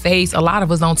save face, a lot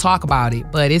of us don't talk about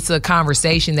it. But it's a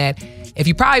conversation that if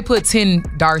you probably put 10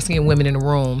 dark-skinned women in a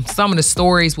room, some of the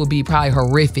stories will be probably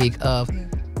horrific of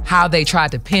how they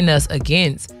tried to pin us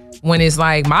against. When it's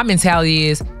like, my mentality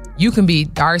is, you can be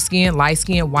dark-skinned,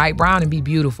 light-skinned, white, brown, and be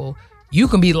beautiful. You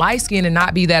can be light-skinned and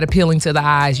not be that appealing to the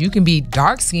eyes. You can be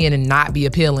dark-skinned and not be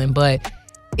appealing. But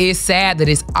it's sad that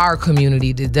it's our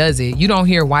community that does it. You don't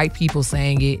hear white people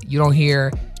saying it. You don't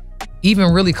hear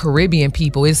even really Caribbean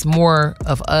people. It's more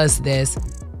of us that's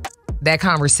that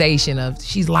conversation of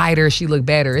she's lighter, she look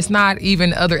better. It's not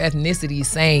even other ethnicities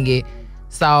saying it.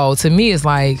 So to me, it's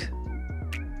like,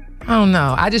 I don't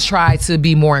know. I just try to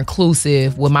be more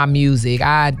inclusive with my music.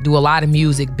 I do a lot of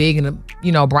music, bigging,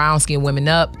 you know, brown skinned women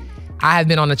up. I have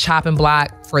been on the chopping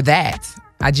block for that.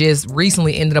 I just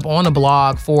recently ended up on a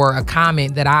blog for a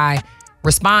comment that I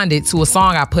responded to a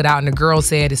song I put out, and the girl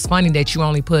said, it's funny that you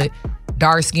only put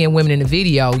dark-skinned women in the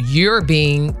video. You're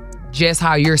being just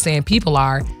how you're saying people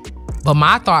are. But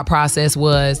my thought process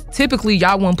was, typically,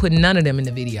 y'all wouldn't put none of them in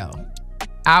the video.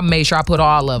 I made sure I put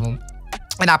all of them.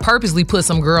 And I purposely put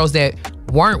some girls that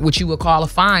weren't what you would call a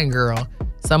fine girl.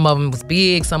 Some of them was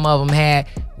big. Some of them had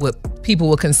what people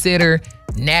would consider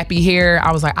nappy hair.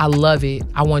 I was like, I love it.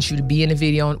 I want you to be in the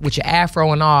video with your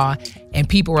afro and all. And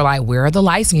people were like, where are the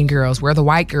light-skinned girls? Where are the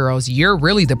white girls? You're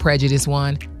really the prejudiced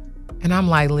one. And I'm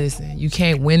like, listen, you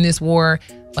can't win this war,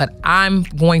 but I'm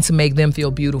going to make them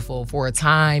feel beautiful for a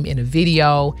time in a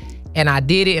video. And I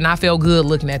did it, and I felt good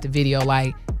looking at the video.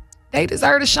 Like, they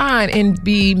deserve to shine and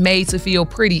be made to feel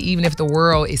pretty, even if the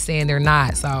world is saying they're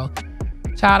not. So,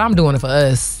 child, I'm doing it for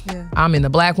us. Yeah. I'm in the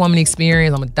black woman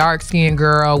experience. I'm a dark-skinned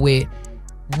girl with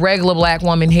regular black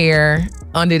woman hair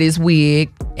under this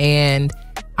wig, and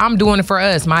I'm doing it for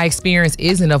us. My experience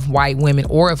isn't of white women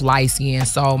or of light skin,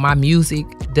 so my music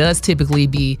does typically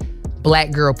be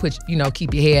black girl,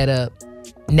 keep your head up.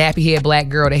 Nappy head black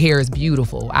girl, the hair is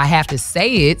beautiful. I have to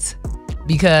say it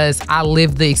because I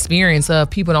live the experience of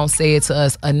people don't say it to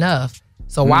us enough.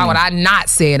 So why would I not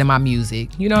say it in my music?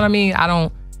 You know what I mean? I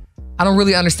don't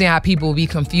really understand how people will be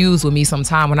confused with me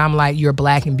sometime when I'm like, you're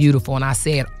black and beautiful, and I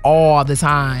say it all the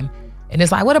time. And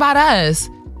it's like, what about us?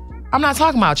 I'm not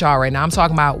talking about y'all right now. I'm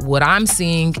talking about what I'm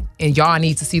seeing, and y'all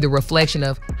need to see the reflection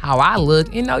of how I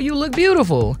look and know you look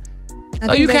beautiful.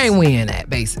 So you can't win that,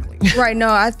 basically. Right, no,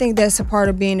 I think that's a part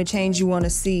of being the change you want to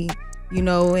see, you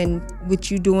know, and with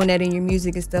you doing that in your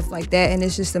music and stuff like that. And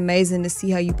it's just amazing to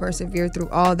see how you persevere through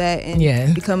all that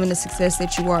and becoming the success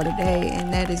that you are today.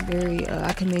 And that is very,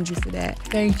 I commend you for that.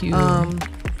 Thank you.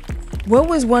 What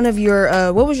was one of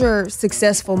your, what was your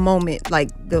successful moment? Like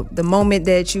the moment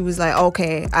that you was like,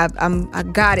 okay, I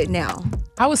got it now.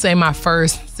 I would say my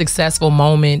first successful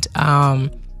moment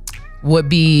would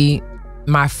be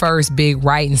my first big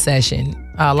writing session.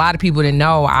 A lot of people didn't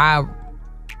know I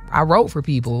wrote for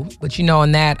people, but you know,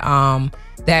 in that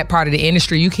that part of the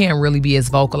industry, you can't really be as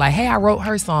vocal. Like, hey, I wrote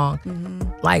her song.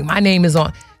 Like, my name is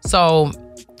on. So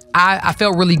I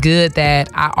felt really good that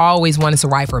I always wanted to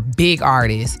write for big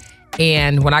artists.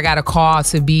 And when I got a call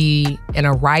to be in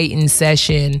a writing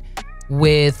session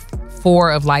with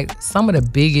 4 of like some of the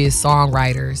biggest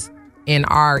songwriters in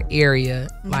our area,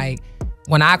 like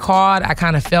when I called, I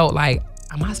kind of felt like,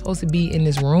 am I supposed to be in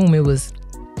this room? It was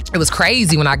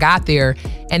crazy when I got there.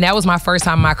 And that was my first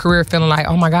time in my career feeling like,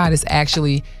 oh my God, it's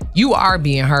actually, you are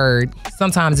being heard.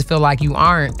 Sometimes it feels like you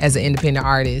aren't as an independent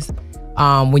artist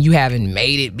when you haven't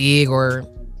made it big or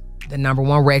the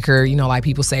 #1 record, you know, like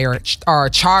people say, or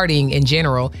charting in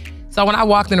general. So when I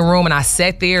walked in the room and I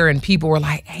sat there and people were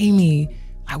like, Amy,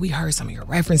 like, we heard some of your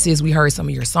references, we heard some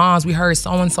of your songs, we heard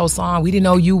so-and-so song, we didn't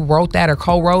know you wrote that or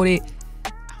co-wrote it.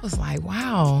 I was like,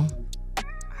 wow. I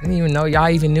didn't even know y'all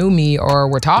even knew me or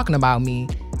were talking about me.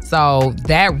 So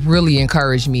that really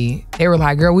encouraged me. They were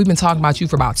like, girl, we've been talking about you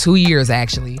for about 2 years,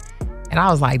 actually. And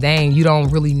I was like, dang, you don't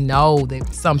really know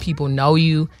that some people know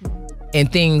you and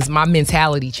things. My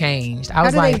mentality changed. I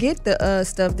was like, how did they get the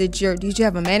stuff? Did you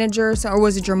have a manager or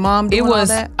was it your mom doing all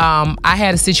that? I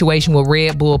had a situation with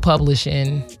Red Bull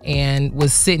Publishing and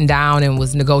was sitting down and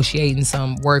was negotiating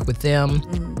some work with them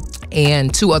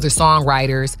and 2 other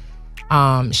songwriters.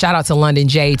 Shout out to London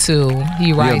J too.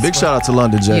 He writes. Yeah, big shout out to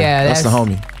London J. Yeah, that's the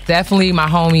homie. Definitely my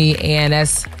homie, and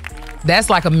that's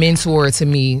like a mentor to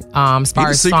me. As far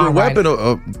as secret weapon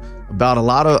about a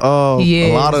lot of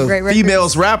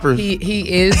females rappers. He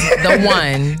is the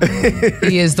one.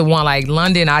 He is the one. Like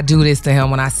London, I do this to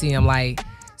him when I see him. Like,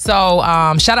 so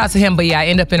shout out to him. But yeah, I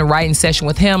end up in a writing session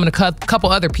with him and a couple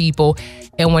other people.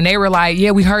 And when they were like,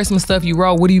 yeah, we heard some stuff you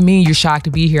wrote. What do you mean you're shocked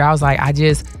to be here? I was like,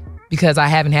 because I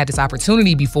haven't had this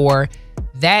opportunity before,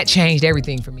 that changed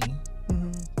everything for me.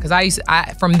 Because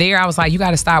from there, I was like, you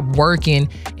got to stop working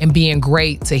and being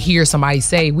great to hear somebody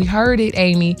say, we heard it,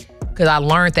 Amy. Because I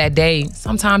learned that day,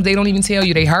 sometimes they don't even tell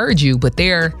you they heard you, but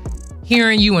they're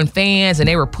hearing you and fans, and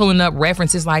they were pulling up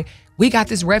references like, we got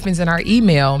this reference in our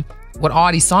email with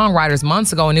all these songwriters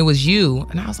months ago, and it was you.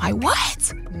 And I was like,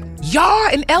 what? Y'all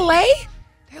in LA?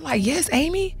 They're like, yes,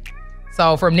 Amy.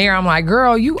 So from there, I'm like,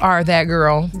 girl, you are that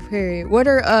girl. Period. What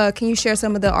are can you share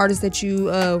some of the artists that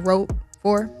you wrote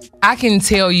for? I can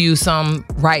tell you some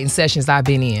writing sessions I've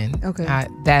been in. Okay.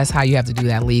 That's how you have to do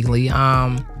that legally.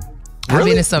 I've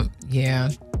been in some, yeah.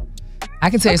 I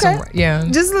can tell you some, yeah.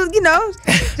 Just, you know,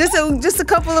 just a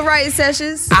couple of writing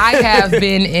sessions. I have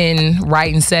been in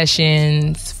writing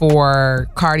sessions for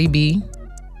Cardi B.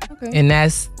 Okay. And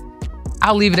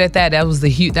I'll leave it at that. That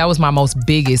was my most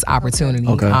biggest opportunity.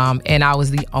 Okay. And I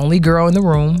was the only girl in the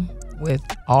room with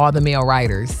all the male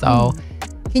writers. So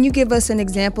can you give us an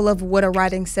example of what a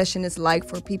writing session is like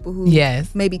for people who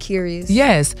may be curious?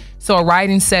 Yes. So a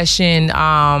writing session,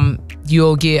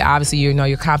 you'll get, obviously,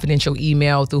 your confidential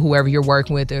email through whoever you're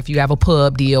working with, or if you have a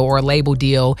pub deal or a label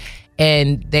deal,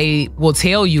 and they will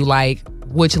tell you like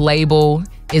which label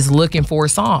is looking for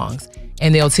songs.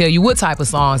 And they'll tell you what type of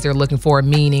songs they're looking for,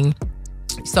 meaning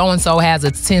so-and-so has a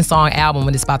 10-song album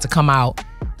and it's about to come out.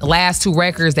 The last 2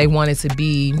 records, they want it to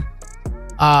be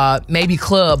maybe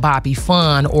club boppy,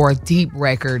 fun, or a deep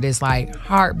record. It's like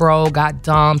heart bro, got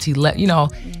dumped, he left,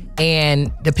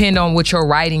 and depending on what your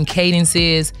writing cadence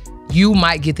is, you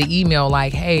might get the email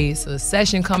like, hey, it's a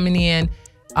session coming in.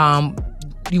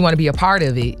 You want to be a part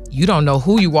of it. You don't know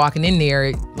who you walking in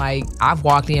there. Like, I've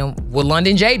walked in with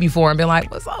London J before and been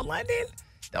like, what's up, London?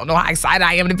 Don't know how excited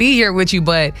I am to be here with you,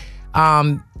 but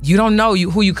you don't know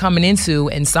who you coming into,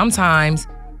 and sometimes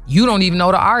you don't even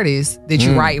know the artist that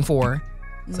you're writing for.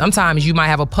 Sometimes you might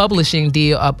have a publishing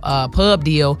deal, a pub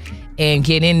deal, and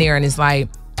get in there and it's like,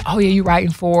 oh yeah, you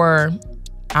writing for,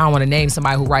 I don't want to name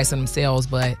somebody who writes for themselves,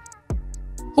 but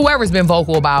whoever's been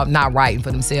vocal about not writing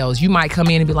for themselves, you might come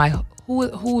in and be like,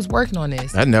 who's working on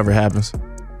this? That never happens.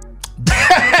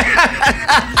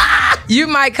 You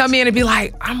might come in and be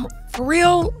like, I'm for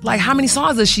real? Like, how many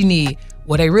songs does she need?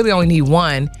 Well, they really only need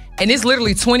 1. And it's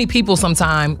literally 20 people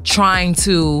sometime trying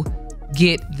to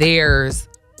get theirs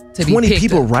to be 20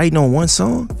 people up. writing on 1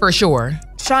 song? For sure.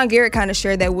 Sean Garrett kind of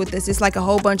shared that with us. It's like a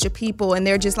whole bunch of people and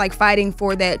they're just like fighting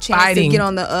for that chance to get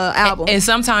on the album. And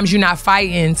sometimes you're not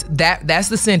fighting, that's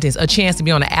the sentence, a chance to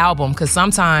be on the album, because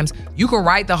sometimes you can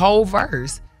write the whole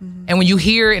verse. And when you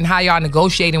hear it and how y'all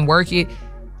negotiate and work it,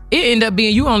 it end up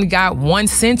being you only got 1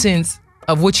 sentence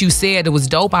of what you said that was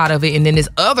dope out of it, and then this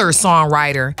other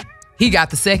songwriter, he got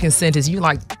the 2nd sentence. You're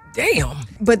like, damn.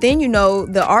 But then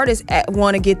the artists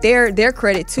want to get their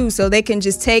credit too, so they can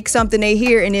just take something they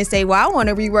hear and then say, well, I want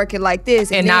to rework it like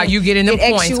this. And now you getting them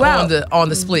points on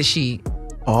the split sheet.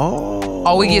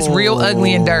 Oh, it gets real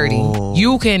ugly and dirty.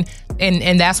 You can,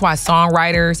 and that's why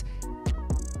songwriters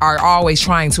are always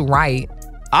trying to write.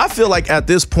 I feel like at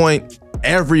this point,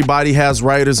 everybody has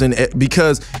writers, and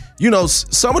because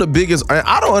some of the biggest,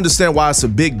 I don't understand why it's a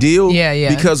big deal.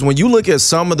 Yeah. Because when you look at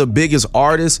some of the biggest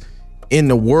artists in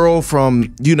the world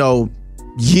from,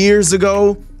 years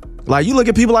ago, like you look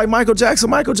at people like Michael Jackson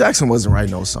wasn't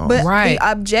writing no songs. But the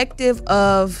objective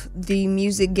of the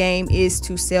music game is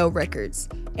to sell records.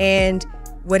 And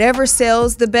whatever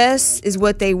sells the best is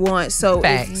what they want. So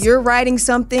if you're writing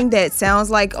something that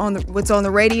sounds like what's on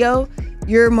the radio,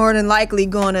 you're more than likely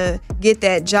gonna get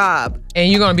that job.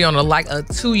 And you're gonna be on a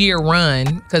 2-year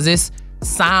run, because it's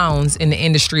sounds in the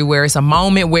industry where it's a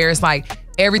moment where it's like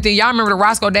everything. Y'all remember the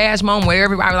Roscoe Dash moment where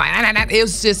everybody was like, nah. It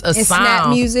was just a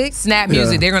sound. Snap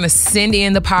music. Yeah. They're gonna send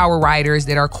in the power writers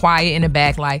that are quiet in the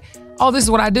back like, oh, this is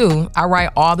what I do. I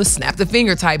write all the snap the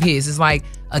finger type hits. It's like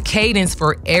a cadence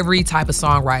for every type of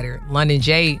songwriter. London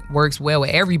J works well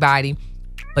with everybody,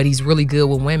 but he's really good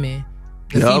with women.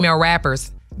 The female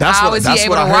rappers. How is he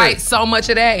able to write so much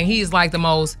of that? And he's like the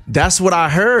most. That's what I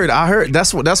heard.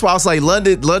 That's why I was like,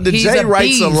 London J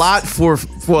writes a lot for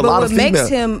a lot of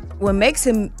females. What makes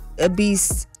him a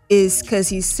beast is because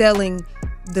he's selling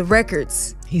the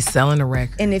records. He's selling the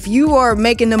record. And if you are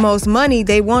making the most money,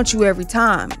 they want you every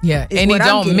time. Yeah, and he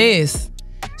don't miss.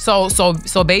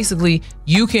 So basically,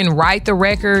 you can write the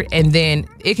record, and then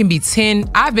it can be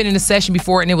 10. I've been in a session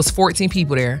before, and it was 14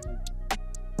 people there,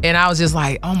 and I was just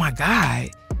like, oh my God.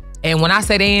 And when I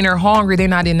say they in there hungry, they're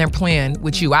not in there playing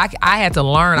with you. I had to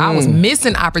learn. I was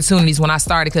missing opportunities when I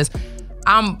started, because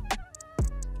I'm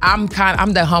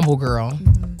the humble girl.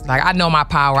 Like, I know my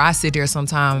power. I sit there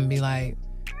sometime and be like,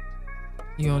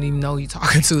 you don't even know who you're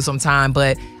talking to sometime.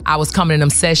 But I was coming in them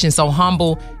sessions so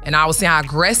humble, and I was seeing how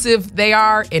aggressive they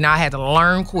are, and I had to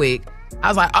learn quick. I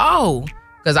was like, oh,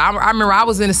 because I remember I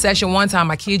was in a session one time,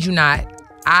 I kid you not,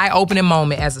 eye-opening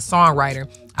moment as a songwriter.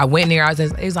 I went in there,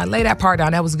 it was like, lay that part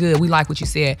down, that was good, we like what you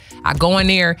said. I go in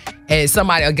there, and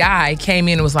a guy came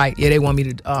in and was like, yeah, they want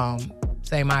me to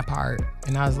say my part.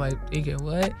 And I was like, thinking,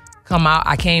 what?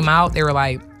 I came out, they were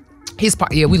like, His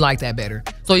part, yeah, we like that better.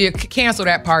 So you cancel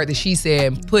that part that she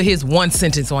said, put his one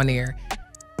sentence on there.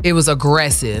 It was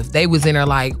aggressive. They was in there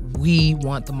like, we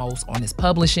want the most on this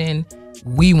publishing.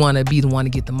 We want to be the one to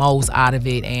get the most out of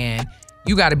it. And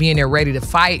you got to be in there ready to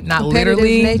fight, not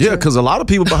literally. Nature. Yeah, because a lot of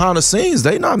people behind the scenes,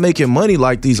 they not making money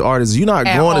like these artists. You're not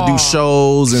going to do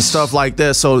shows and stuff like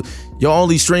that. So your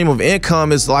only stream of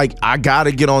income is like, I got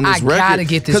to get on this record. I got to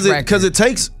get this record. Because it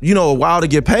takes, a while to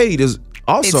get paid is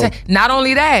also. Not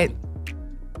only that,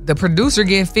 the producer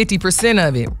getting 50%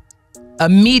 of it.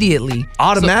 Immediately.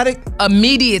 Automatic? So,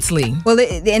 immediately. Well,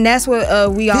 and that's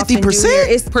what we often do 50%? here.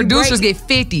 It's Producers get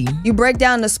 50. You break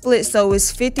down the split, so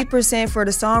it's 50% for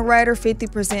the songwriter,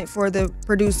 50% for the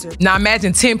producer. Now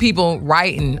imagine 10 people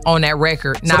writing on that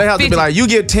record. So they have to be like, you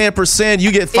get 10%,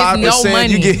 you get 5%. It's no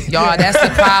money, you get y'all. That's the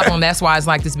problem. That's why it's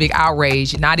like this big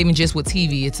outrage. Not even just with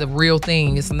TV. It's a real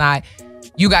thing. It's not,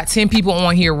 you got 10 people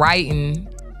on here writing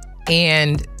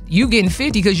and you getting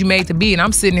 50 because you made the beat, and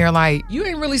I'm sitting there like, you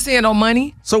ain't really saying no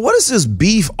money. So what is this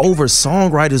beef over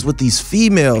songwriters with these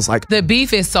females? Like, the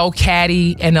beef is so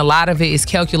catty, and a lot of it is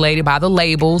calculated by the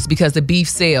labels because the beef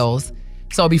sells.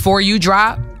 So before you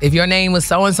drop, if your name was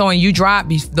so-and-so and you drop,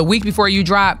 the week before you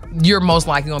drop, you're most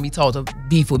likely gonna be told to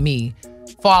beef with me,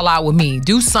 fall out with me,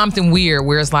 do something weird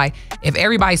where it's like, if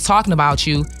everybody's talking about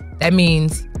you, that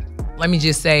means, let me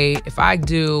just say, if I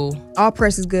do... All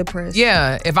press is good press.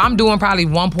 Yeah, if I'm doing probably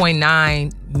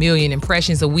 1.9 million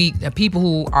impressions a week, the people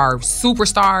who are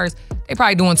superstars, they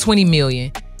probably doing 20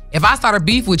 million. If I start a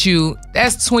beef with you,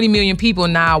 that's 20 million people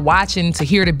now watching to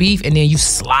hear the beef, and then you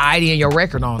slide in your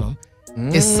record on them.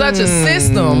 It's such a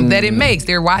system that it makes.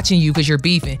 They're watching you because you're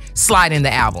beefing. Slide in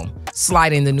the album,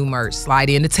 slide in the new merch, slide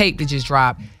in the tape that just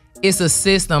dropped. It's a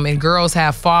system, and girls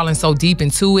have fallen so deep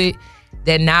into it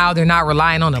that now they're not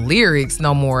relying on the lyrics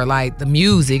no more, like the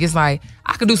music. It's like,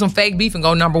 I could do some fake beef and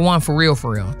go #1 for real,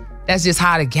 for real. That's just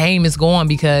how the game is going,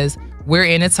 because we're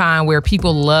in a time where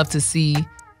people love to see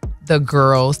the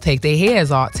girls take their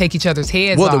heads off, take each other's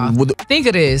heads off. Think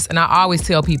of this, and I always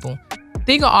tell people,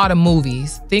 think of all the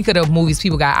movies. Think of the movies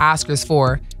people got Oscars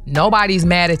for. Nobody's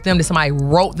mad at them that somebody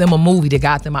wrote them a movie that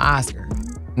got them an Oscar.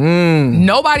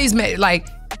 Nobody's mad. Like,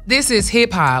 this is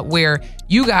hip hop where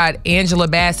you got Angela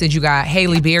Bassett, you got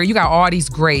Halle Berry, you got all these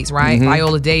greats, right?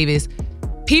 Viola Davis.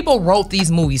 People wrote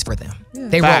these movies for them. Yeah.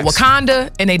 They wrote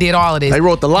Wakanda, and they did all of this. They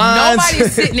wrote the lines.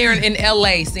 Nobody's sitting there in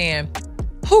LA saying,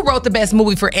 who wrote the best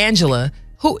movie for Angela?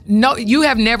 Who? No, you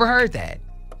have never heard that.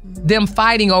 Them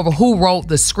fighting over who wrote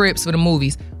the scripts for the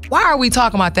movies. Why are we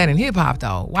talking about that in hip hop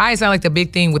though? Why is that like the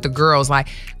big thing with the girls? Like,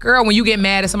 girl, when you get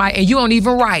mad at somebody and you don't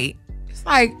even write, it's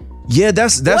like, yeah,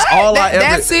 that's all I ever.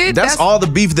 That's it. That's all the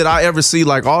beef that I ever see.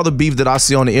 Like, all the beef that I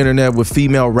see on the internet with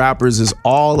female rappers is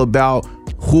all about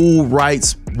who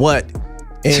writes what.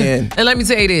 And and let me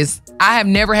tell you this: I have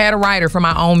never had a writer for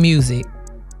my own music.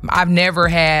 I've never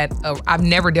dealt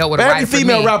with a writer. Every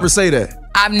female rapper say that.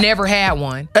 I've never had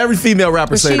one. Every female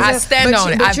rapper say that. I stand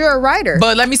on it. But you're a writer.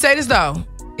 But let me say this though: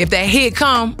 if that hit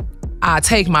come, I'll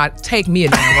take me a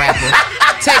damn rapper.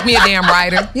 Take me a damn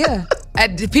writer. Yeah.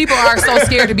 People are so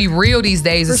scared to be real these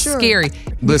days. It's scary.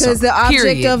 Because the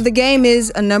object of the game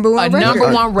is a #1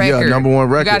 record. #1 record. Yeah, #1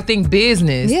 record. You got to think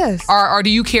business. Yes. Or do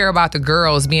you care about the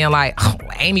girls being like, oh,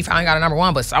 Amy finally got a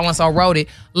 #1, but so-and-so wrote it.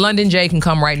 London J can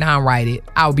come right now and write it.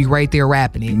 I would be right there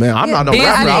rapping it. Man, I'm not no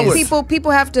rapper. I think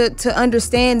people have to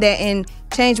understand that and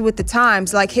change with the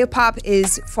times. Like, hip hop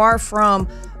is far from,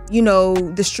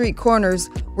 the street corners.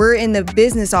 We're in the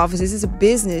business offices. It's a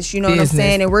business, what I'm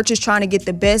saying? And we're just trying to get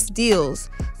the best deals.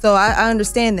 So I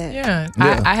understand that. Yeah.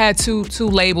 I had two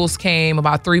labels came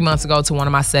about 3 months ago to one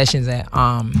of my sessions at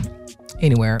at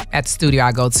the studio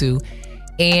I go to.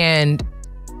 And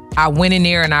I went in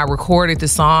there and I recorded the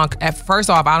song. First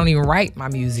off, I don't even write my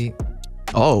music.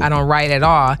 Oh. I don't write at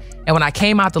all. And when I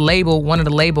came out the label, one of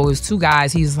the labels was two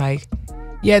guys. He's like,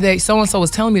 yeah, so-and-so was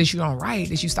telling me that you don't write,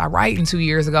 that you stopped writing 2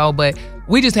 years ago, but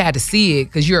we just had to see it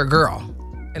because you're a girl.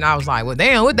 And I was like, well,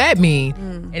 damn, what'd that mean?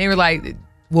 And they were like,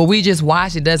 well, we just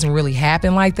watched. It doesn't really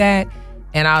happen like that.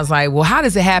 And I was like, well, how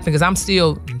does it happen? Because I'm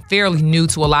still fairly new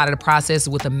to a lot of the processes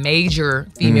with a major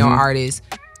female artist.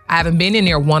 I haven't been in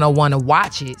there 101 to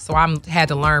watch it, so I had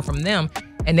to learn from them.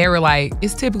 And they were like,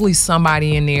 it's typically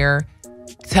somebody in there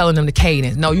telling them the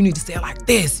cadence. No, you need to say it like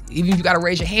this. Even if you got to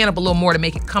raise your hand up a little more to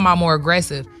make it come out more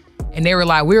aggressive. And they were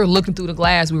like, we were looking through the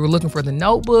glass. We were looking for the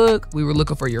notebook. We were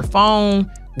looking for your phone.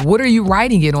 What are you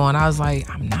writing it on? I was like,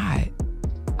 I'm not.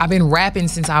 I've been rapping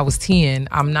since I was 10.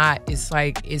 I'm not. It's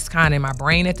like, it's kind of in my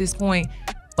brain at this point.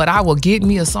 but I will get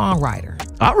me a songwriter.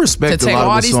 I respect to take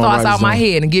all these thoughts out my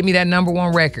head and get me that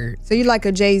 #1 record. So you like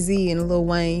a Jay-Z and a Lil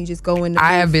Wayne? You just go in the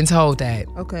I have been told that.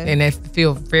 Okay. And I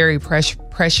feel very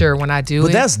pressure when I do it.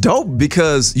 But that's dope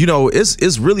because, you know,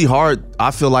 it's really hard,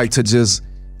 I feel like, to just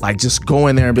go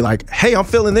in there and be like, hey, I'm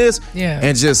feeling this. Yeah.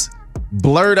 And just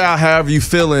blurt out however you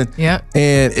feeling. Yeah.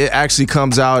 And it actually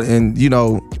comes out and, you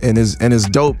know, and is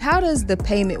dope. How does the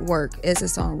payment work as a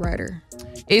songwriter?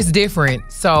 It's different.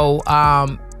 So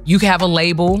you can have a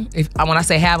label. When I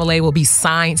say have a label, be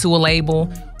signed to a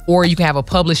label, or you can have a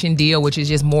publishing deal, which is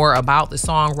just more about the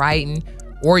songwriting,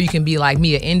 or you can be like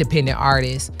me, an independent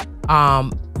artist.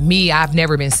 Me, I've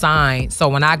never been signed. So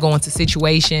when I go into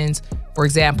situations, for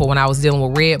example, when I was dealing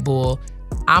with Red Bull,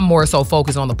 I'm more so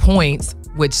focused on the points,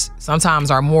 which sometimes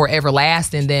are more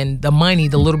everlasting than the money,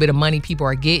 the little bit of money people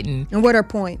are getting. And what are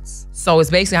points? So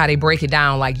it's basically how they break it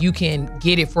down. Like you can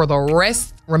get it for the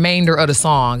remainder of the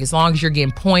song. As long as you're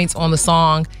getting points on the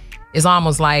song, it's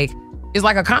almost like, it's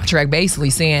like a contract basically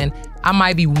saying, I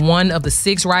might be one of the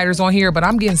 6 writers on here, but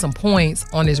I'm getting some points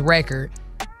on this record.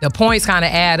 The points kind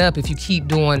of add up if you keep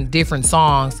doing different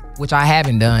songs, which I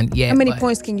haven't done yet. How many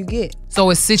points can you get? So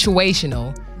it's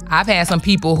situational. I've had some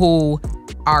people who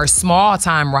are small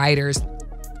time writers,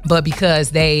 but because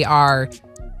they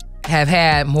have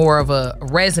had more of a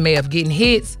resume of getting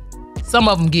hits, some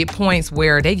of them get points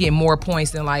where they get more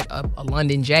points than like a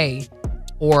London J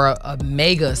or a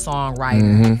mega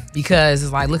songwriter, because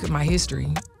it's like, look at my history.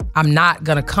 I'm not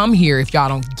gonna come here if y'all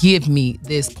don't give me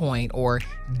this point or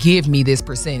give me this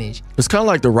percentage. It's kind of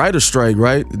like the writer's strike,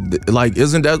 right? Like,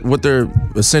 isn't that what they're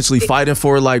essentially fighting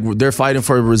for? Like, they're fighting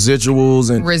for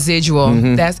residuals and residual.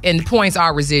 And the points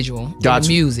are residual. Gotcha.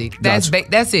 In music. That's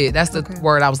it. That's the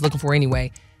word I was looking for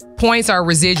anyway. Points are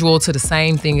residual to the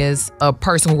same thing as a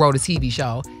person who wrote a TV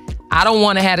show. I don't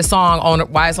want to have a song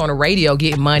while it's on the radio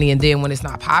getting money, and then when it's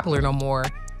not popular no more,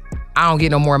 I don't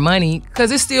get no more money,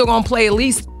 because it's still gonna play at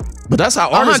least. But that's how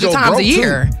artists go times broke a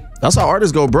year. too. That's how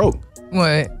artists go broke.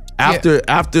 What?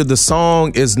 After the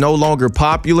song is no longer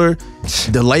popular,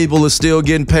 the label is still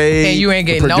getting paid. And you ain't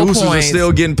getting no producers points. are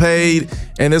still getting paid.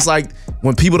 And it's like,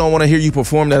 when people don't want to hear you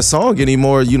perform that song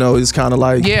anymore, you know, it's kind of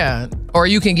like. Yeah. Or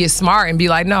you can get smart and be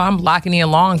like, no, I'm locking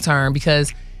in long term,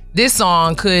 because this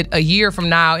song could a year from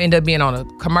now end up being on a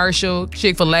commercial,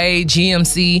 Chick-fil-A,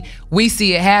 GMC. We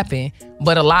see it happen.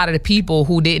 But a lot of the people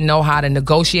who didn't know how to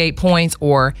negotiate points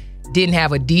or didn't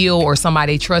have a deal or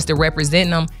somebody they trusted representing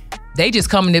them, they just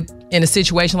come in a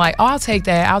situation like, oh, I'll take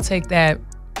that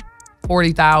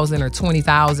 40,000 or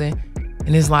 20,000.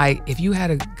 And it's like, if you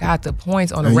had got the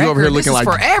points on the record, over here this is like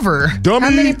forever. Dummy.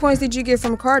 How many points did you get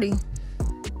from Cardi?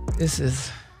 This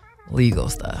is legal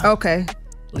stuff. Okay.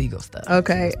 Legal stuff.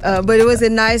 Okay. But was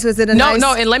it nice? Was it a nice?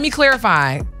 No, and let me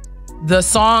clarify. The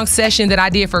song session that I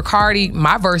did for Cardi,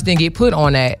 my verse didn't get put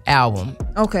on that album.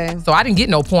 Okay. So I didn't get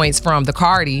no points from the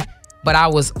Cardi, but I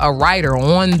was a writer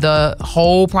on the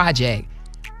whole project.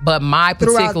 But my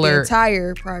particular Throughout the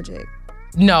entire project.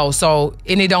 No, so,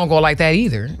 and it don't go like that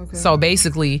either. Okay. So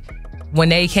basically, when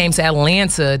they came to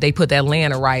Atlanta, they put the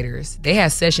Atlanta writers. They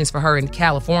had sessions for her in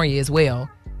California as well.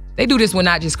 They do this with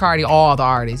not just Cardi, all the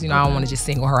artists. You know, I don't want to just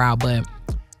single her out, but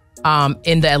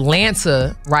in the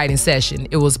Atlanta writing session,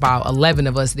 it was about 11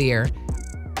 of us there.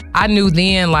 I knew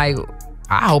then, like,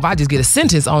 I hope I just get a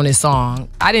sentence on this song.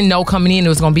 I didn't know coming in there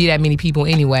was gonna be that many people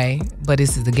anyway, but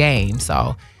this is the game,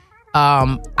 so.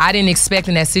 I didn't expect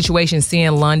in that situation,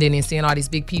 seeing London and seeing all these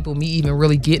big people, me even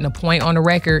really getting a point on the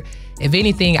record. If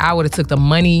anything, I would have took the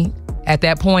money at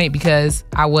that point, because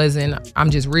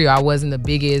I'm just real, I wasn't the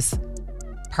biggest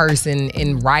person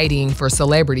in writing for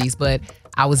celebrities, but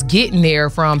I was getting there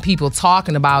from people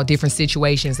talking about different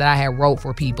situations that I had wrote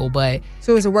for people. But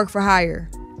so it was a work for hire?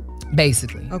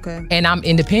 Basically. Okay. And I'm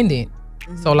independent.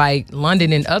 So like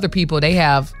London and other people, they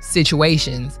have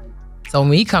situations. So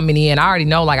me coming in, I already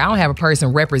know, like, I don't have a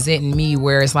person representing me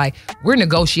where it's like, we're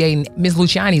negotiating, Ms.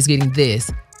 Luciani's getting this.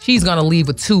 She's gonna leave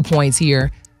with 2 points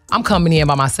here. I'm coming in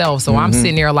by myself. So I'm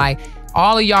sitting there like,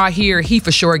 all of y'all here, he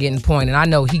for sure getting a point, and I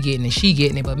know he getting it, she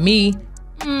getting it, but me,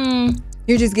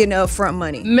 You're just getting upfront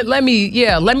money. let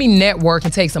me network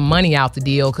and take some money out the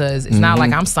deal, because it's not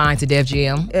like I'm signed to Def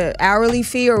Jam. Hourly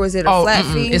fee, or was it a flat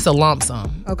fee? It's a lump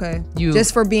sum. Okay.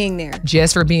 Just for being there.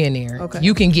 Just for being there. Okay.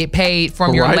 You can get paid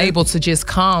from your label to just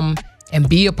come and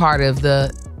be a part of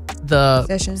the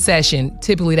session.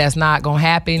 Typically that's not gonna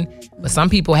happen, but some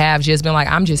people have just been like,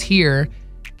 I'm just here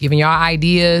giving y'all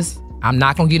ideas. I'm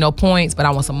not gonna get no points, but I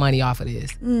want some money off of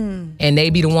this. And they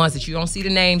be the ones that you don't see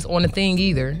the names on the thing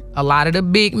either. A lot of the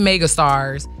big mega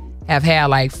stars have had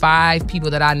like 5 people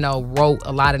that I know wrote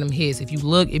a lot of them hits. If you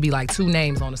look, it'd be like 2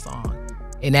 names on the song.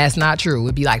 And that's not true.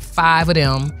 It'd be like 5 of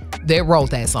them that wrote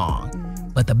that song.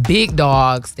 But the big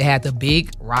dogs that had the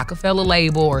big Rockefeller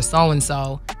label or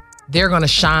so-and-so, they're going to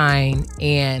shine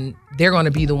and they're going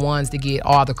to be the ones to get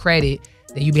all the credit.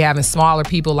 Then you be having smaller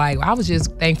people like, I was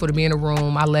just thankful to be in the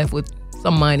room. I left with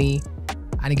some money.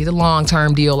 I didn't get a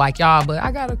long-term deal like y'all, but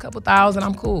I got a couple thousand.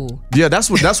 I'm cool. Yeah, that's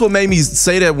what made me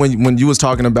say that when you was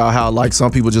talking about how like some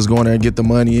people just go in there and get the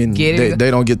money and they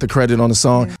don't get the credit on the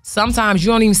song. Sometimes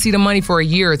you don't even see the money for a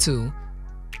year or two.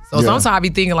 So sometimes I be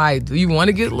thinking like, do you want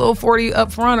to get a little 40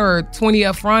 up front or 20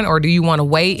 up front, or do you want to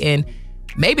wait and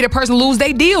maybe the person lose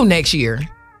their deal next year?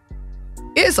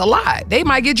 It's a lot. They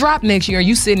might get dropped next year and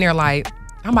you sitting there like,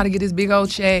 I'm about to get this big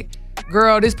old check.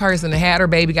 Girl, this person had her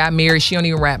baby, got married, she don't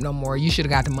even rap no more. You should have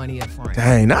got the money up front.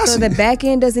 Dang, so the back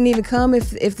end doesn't even come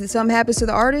if something happens to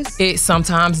the artist? It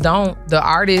sometimes don't. The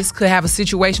artist could have a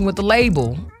situation with the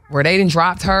label where they done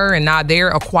dropped her and now they're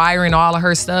acquiring all of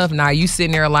her stuff. Now you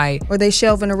sitting there like, or they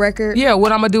shelving a record? Yeah,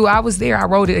 what I'm gonna do? I was there. I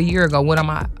wrote it a year ago.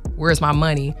 Where's my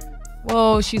money?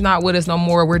 Well, she's not with us no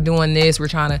more. We're doing this. We're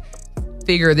trying to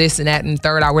figure this and that and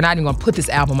third out. We're not even gonna put this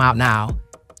album out now.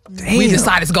 Damn. We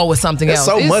decided to go with something else.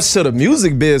 So much to the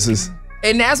music business.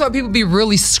 And that's why people be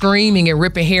really screaming and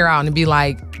ripping hair out and be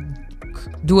like,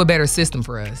 do a better system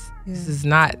for us.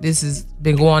 Yeah. This has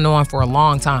been going on for a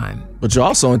long time. But you're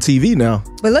also on TV now.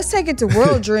 But let's take it to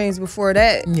World Dreams before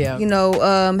that. Yeah. You know,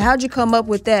 how'd you come up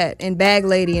with that and Bag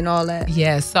Lady and all that?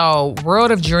 Yeah, so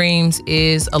World of Dreams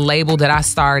is a label that I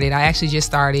started. I actually just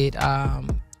started,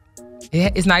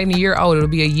 it's not even a year old. It'll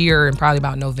be a year in probably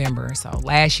about November. So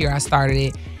last year I started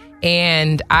it.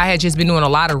 And I had just been doing a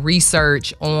lot of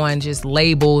research on just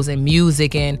labels and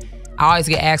music. And I always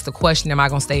get asked the question, am I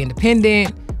gonna stay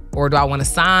independent or do I wanna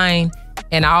sign?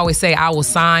 And I always say I will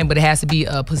sign, but it has to be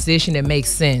a position that makes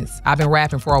sense. I've been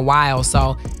rapping for a while,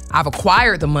 so I've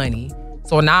acquired the money.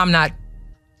 So now I'm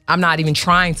not even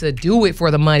trying to do it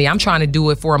for the money. I'm trying to do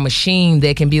it for a machine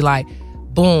that can be like,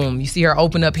 boom, you see her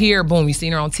open up here, boom, you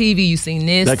seen her on TV, you seen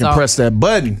this. That can press that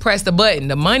button. Press the button.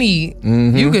 The money,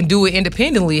 you can do it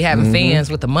independently, having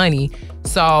fans with the money.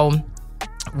 So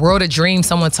World of Dreams,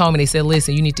 someone told me, they said,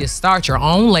 listen, you need to start your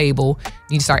own label.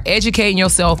 You need to start educating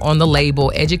yourself on the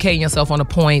label, educating yourself on the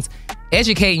points,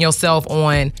 educating yourself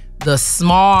on the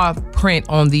small print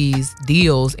on these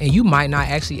deals, and you might not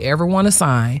actually ever want to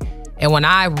sign. And when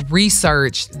I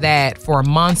researched that for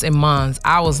months and months,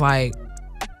 I was like,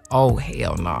 oh,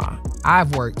 hell nah.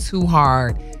 I've worked too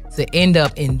hard to end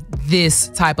up in this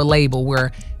type of label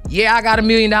where, yeah, I got $1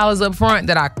 million up front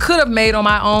that I could have made on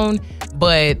my own,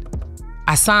 but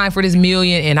I signed for this $1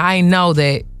 million and I know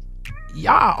that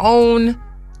y'all own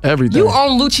everything. You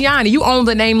own Luciani. You own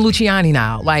the name Luciani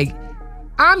now. Like,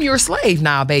 I'm your slave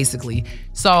now, basically.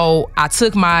 So I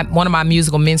took one of my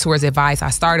musical mentors' advice. I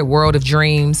started World of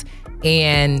Dreams.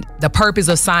 And the purpose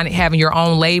of having your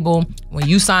own label, when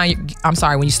you start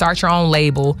your own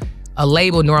label, a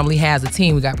label normally has a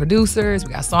team. We got producers,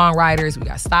 we got songwriters, we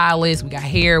got stylists, we got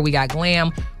hair, we got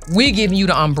glam. We giving you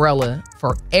the umbrella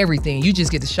for everything. You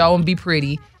just get to show and be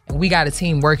pretty, and we got a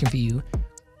team working for you.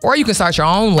 Or you can start your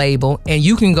own label, and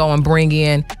you can go and bring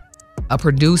in a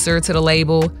producer to the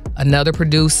label, another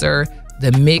producer,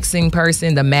 the mixing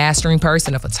person, the mastering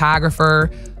person, a photographer,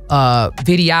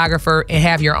 videographer, and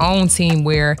have your own team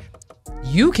where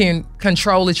you can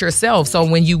control it yourself. So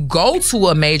when you go to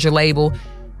a major label,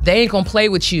 they ain't gonna play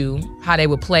with you how they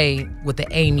would play with the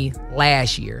Amy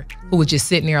last year, who was just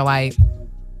sitting there like,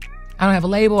 I don't have a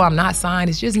label, I'm not signed,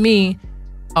 it's just me.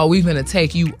 Oh, we're gonna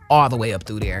take you all the way up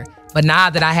through there. But now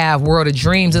that I have World of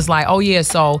Dreams, it's like, oh yeah,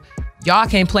 so y'all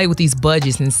can't play with these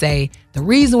budgets and say, the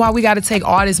reason why we gotta take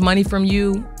all this money from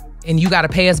you and you got to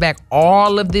pay us back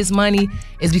all of this money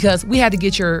is because we had to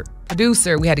get your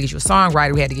producer, we had to get you a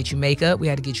songwriter, we had to get you makeup, we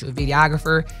had to get you a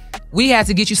videographer, we had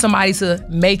to get you somebody to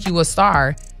make you a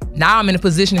star. Now I'm in a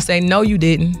position to say, no, you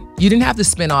didn't. You didn't have to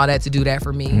spend all that to do that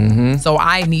for me. So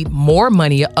I need more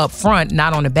money up front,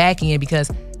 not on the back end, because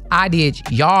I did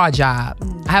y'all job.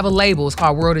 I have a label, it's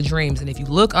called World of Dreams, and if you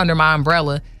look under my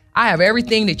umbrella, I have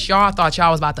everything that y'all thought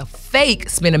y'all was about to fake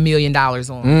spend $1 million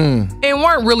on and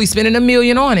weren't really spending $1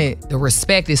 million on it. The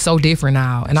respect is so different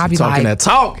now. And I be talking like, that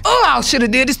talk. Oh, I should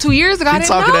have did this 2 years ago. I didn't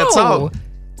talking know. That talk.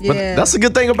 Yeah. But that's a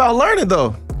good thing about learning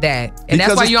though. That. And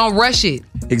that's why you don't rush it.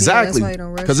 Exactly.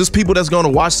 Yeah, because there's people that's going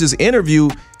to watch this interview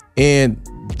and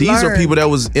these are people that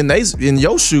was in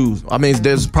your shoes. I mean,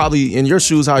 there's probably in your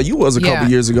shoes how you was a couple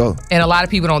years ago. And a lot of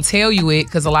people don't tell you it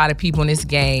because a lot of people in this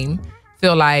game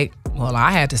feel like, well,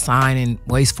 I had to sign and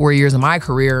waste 4 years of my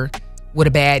career with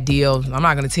a bad deal. I'm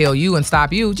not going to tell you and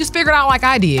stop you. Just figure it out like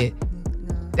I did.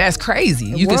 That's crazy.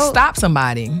 You can stop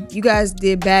somebody. You guys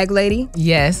did Bag Lady.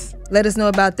 Yes. Let us know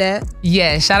about that.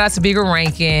 Yeah, shout out to Bigger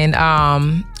Rankin.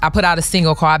 I put out a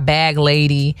single called Bag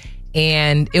Lady,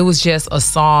 and it was just a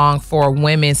song for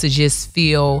women to just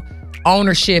feel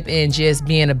ownership in just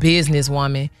being a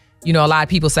businesswoman. You know, a lot of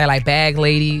people say like bag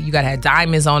lady, you gotta have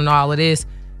diamonds on and all of this.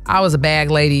 I was a bag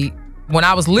lady when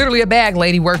I was literally a bag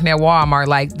lady working at Walmart.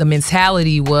 Like the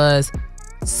mentality was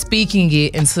speaking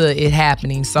it into it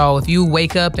happening. So if you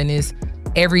wake up and it's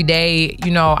every day, you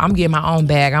know, I'm getting my own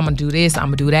bag. I'm gonna do this. I'm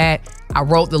gonna do that. I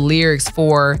wrote the lyrics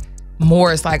for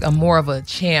more. It's like more of a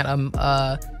chant.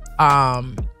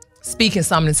 Speaking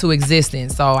something into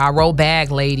existence. So I wrote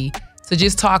Bag Lady to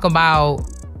just talk about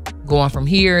going from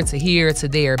here to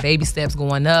there, baby steps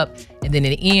going up, and then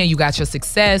in the end you got your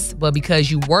success. But because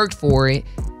you worked for it,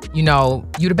 you know,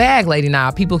 you the bag lady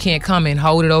now. People can't come and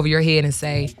hold it over your head and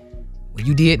say, well,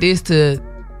 you did this to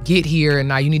get here and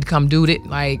now you need to come do it.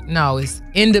 Like, no, it's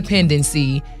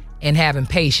independency and having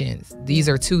patience. These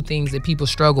are two things that people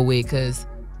struggle with, because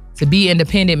to be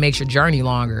independent makes your journey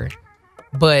longer.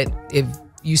 But if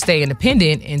you stay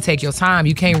independent and take your time,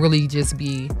 you can't really just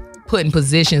be put in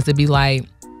positions to be like,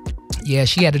 yeah,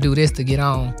 she had to do this to get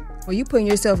on. Well, you putting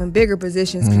yourself in bigger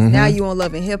positions because now you on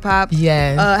Love and Hip Hop.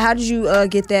 Yeah. How did you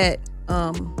get that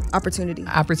opportunity?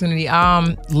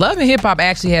 Love and Hip Hop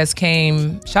actually has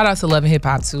came. Shout out to Love and Hip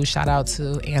Hop too. Shout out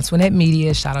to Antoinette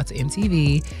Media. Shout out to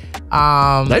MTV.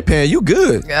 They paying you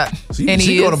good. Yeah. So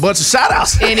she got a bunch of shout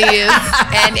outs. And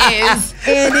is.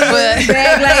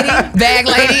 Bag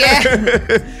lady.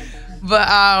 Yeah.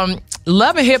 But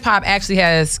Love and Hip Hop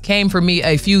actually came for me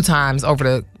a few times over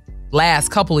the last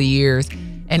couple of years,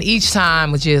 and each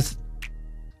time was just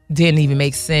didn't even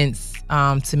make sense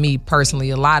to me personally.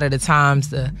 A lot of the times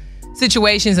the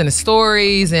situations and the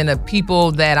stories and the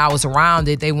people that I was around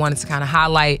they wanted to kind of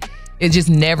highlight, it just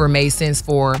never made sense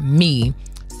for me.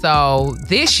 So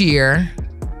this year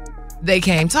they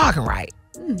came talking right,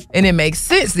 and it makes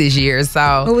sense this year.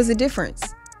 So what was the difference?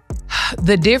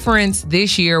 The difference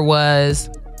this year was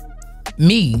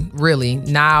me, really.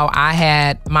 Now I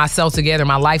had myself together,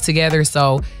 my life together,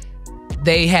 so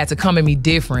they had to come at me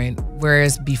different.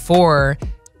 Whereas before,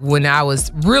 when I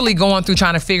was really going through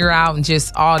trying to figure out and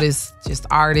just all this, just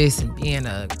artists and being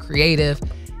a creative,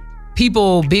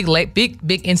 people, big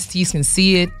entities can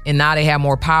see it, and now they have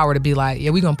more power to be like,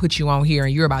 yeah, we're gonna put you on here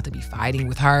and you're about to be fighting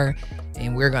with her,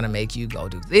 and we're gonna make you go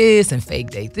do this and fake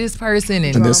date this person,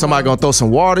 and then somebody gonna throw some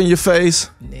water in your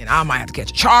face, and I might have to catch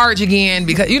a charge again,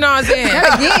 because you know what I'm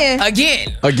saying.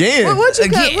 Again.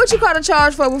 What you caught a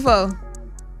charge for before?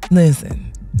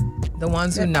 Listen, the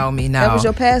ones who know me know that was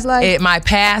your past life. My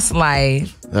past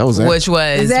life, that was which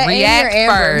was react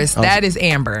first. That is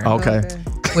Amber. Okay.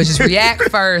 Which is react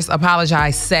first,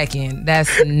 apologize second.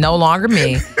 That's no longer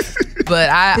me. But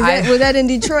was that in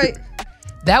Detroit?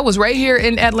 That was right here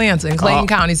in Atlanta, in Clayton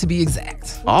County to be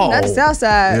exact. Oh, that's South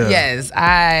Side. Yeah. Yes,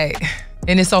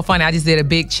 and it's so funny. I just did a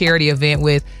big charity event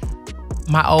with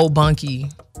my old bunkie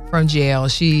from jail.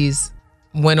 She's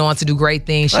went on to do great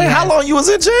things. How long you was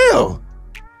in jail?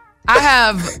 I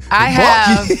have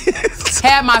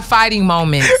had my fighting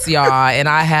moments, y'all, and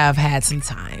I have had some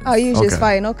time. Oh, you was just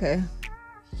fighting, okay.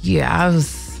 Yeah, I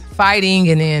was fighting,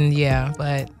 and then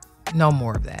but no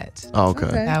more of that. Oh, okay.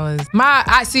 That was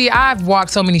I've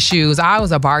walked so many shoes. I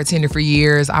was a bartender for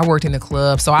years. I worked in the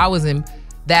club, so I was in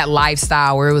that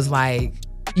lifestyle where it was like,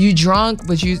 you drunk,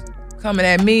 but you coming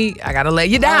at me, I gotta lay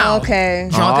you down. Oh, okay.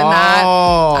 Drunk or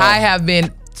not, I have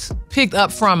been picked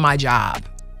up from my job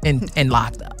and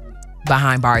locked up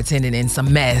behind bartending in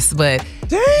some mess, but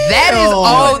that is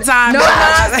old time. No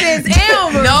nonsense,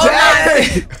 Elmer. No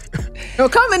nonsense.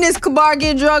 Don't come in this bar,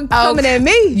 get drunk, coming at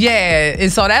me. Yeah,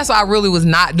 and so that's why I really was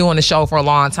not doing the show for a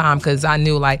long time, because I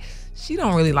knew like, she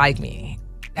don't really like me.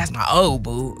 That's my old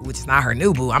boo, which is not her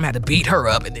new boo. I'm gonna have to beat her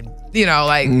up, and then, you know,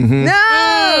 like,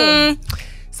 no.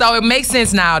 So it makes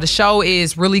sense now. The show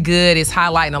is really good. It's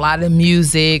highlighting a lot of the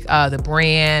music, the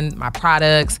brand, my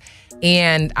products.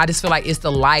 And I just feel like it's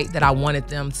the light that I wanted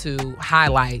them to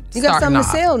highlight. You got something to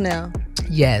sell now.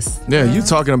 Yes. Yeah, you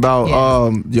talking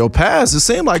about your past. It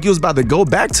seemed like you was about to go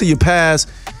back to your past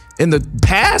in the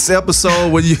past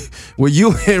episode where you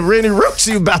and Renni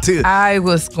Rucci about to. I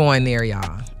was going there,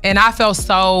 y'all. And I felt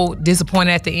so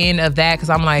disappointed at the end of that, because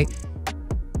I'm like,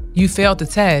 you failed the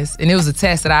test. And it was a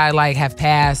test that I like have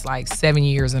passed like 7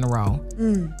 years in a row.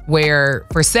 Where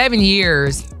for 7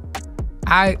 years,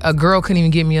 a girl couldn't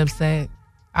even get me upset.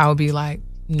 I would be like,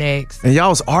 next. And y'all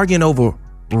was arguing over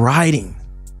writing.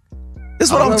 This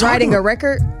is what I'm talking writing about. A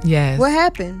record? Yes. What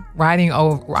happened? Arguing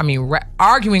over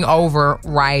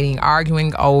writing,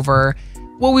 arguing over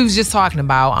what we was just talking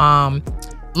about.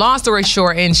 long story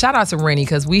short, and shout out to Renni,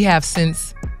 because we have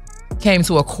since came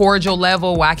to a cordial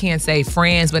level where I can't say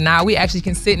friends, but now we actually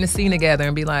can sit in the scene together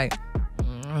and be like,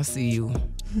 I see you.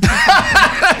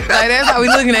 Like, that's how we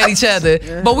looking at each other.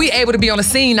 Yeah. But we able to be on the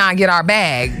scene now and get our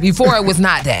bag. Before it was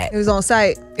not that. It was on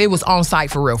site. It was on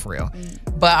site for real, for real.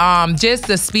 But just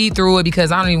to speed through it,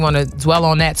 because I don't even want to dwell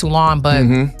on that too long. But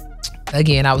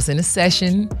again, I was in a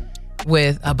session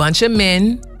with a bunch of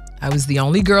men. I was the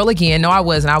only girl again. No, I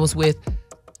wasn't. I was with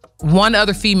one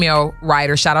other female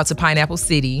writer. Shout out to Pineapple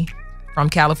City from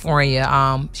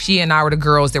California. She and I were the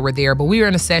girls that were there, but we were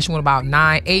in a session with about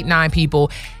 9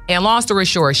 people. And long story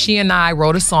short, she and I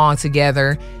wrote a song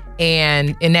together.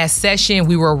 And in that session,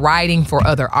 we were writing for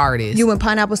other artists. You in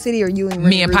Pineapple City or you in Renni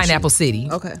Me and Rucci? Pineapple City.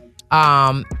 Okay.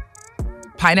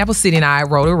 Pineapple City and I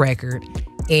wrote a record.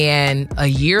 And a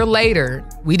year later,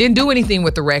 we didn't do anything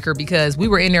with the record because we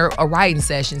were in there a writing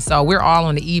session. So we're all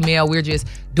on the email. We're just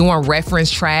doing reference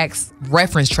tracks,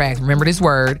 remember this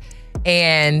word.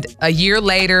 And a year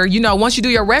later, you know, once you do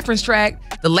your reference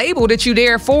track, the label that you're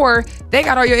there for, they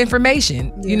got all your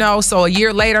information, you know? So a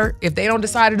year later, if they don't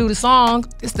decide to do the song,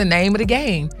 it's the name of the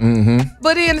game.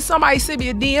 But then somebody sent me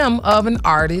a DM of an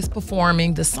artist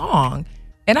performing the song.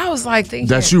 And I was like thinking.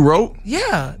 That you wrote?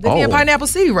 Yeah, that me and Pineapple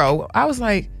City wrote. I was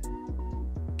like,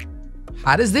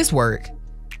 how does this work?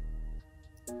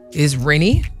 Is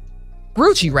Renni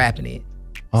Rucci rapping it?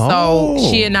 So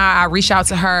she and I reached out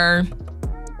to her.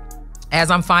 As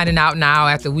I'm finding out now,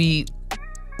 after we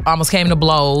almost came to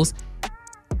blows,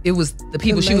 it was the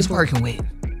people she was working with.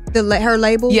 Her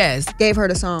label? Yes. Gave her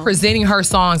the song. Presenting her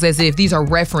songs as if these are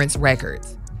reference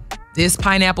records. This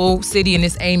Pineapple City and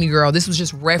this Amy girl, this was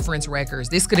just reference records.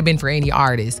 This could have been for any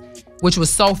artist, which was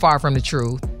so far from the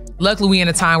truth. Luckily, we in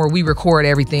a time where we record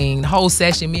everything. The whole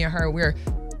session, me and her,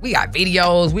 we got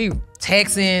videos, we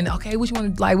texting. Okay, what you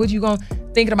want to, like, what you gonna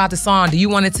thinking about the song? Do you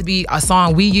want it to be a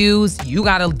song we use? You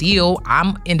got a deal.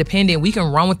 I'm independent. We can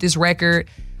run with this record.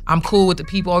 I'm cool with the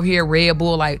people over here, Red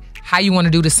Bull. Like, how you want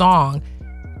to do the song?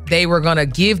 They were gonna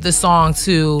give the song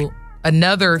to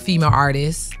another female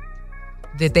artist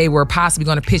that they were possibly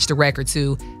gonna pitch the record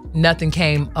to. Nothing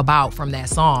came about from that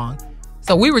song.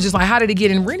 So we were just like, how did it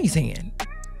get in Renni's hand?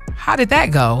 How did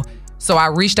that go? So I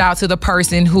reached out to the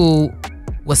person who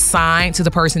was signed, to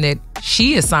the person that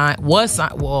she was signed.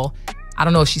 Well, I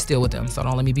don't know if she's still with them, so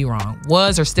don't let me be wrong.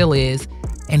 Was or still is.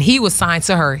 And he was signed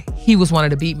to her. He was one of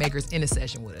the beat makers in the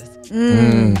session with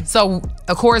us. So,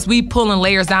 of course, we pulling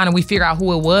layers down and we figure out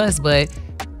who it was, but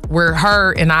where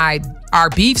her and our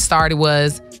beef started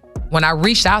was when I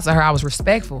reached out to her, I was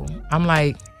respectful. I'm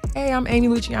like, hey, I'm Amy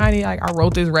Luciani. Like, I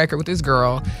wrote this record with this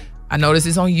girl. I noticed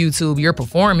it's on YouTube. You're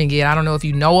performing it. I don't know if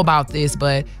you know about this,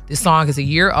 but this song is a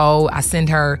year old. I send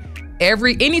her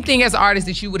anything as an artist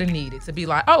that you would have needed to be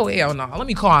like, oh, hell no, let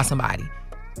me call somebody.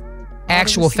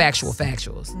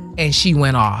 Factuals. And she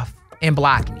went off and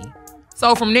blocked me.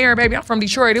 So from there, baby, I'm from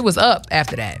Detroit. It was up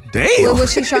after that. Damn. What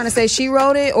was she trying to say? She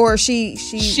wrote it, or she?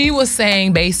 She was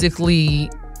saying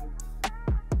basically,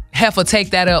 heifer,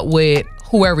 take that up with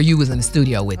whoever you was in the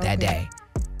studio with that day.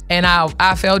 And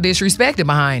I felt disrespected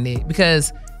behind it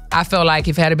because I felt like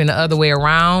if it had been the other way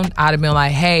around, I'd have been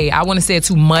like, hey, I wouldn't say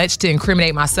too much to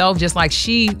incriminate myself, just like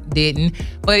she didn't.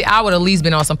 But I would at least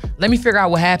been on some, let me figure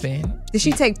out what happened. Did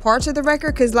she take parts of the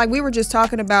record? Because like we were just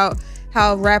talking about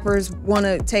how rappers want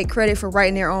to take credit for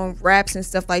writing their own raps and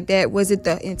stuff like that. Was it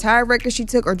the entire record she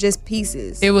took or just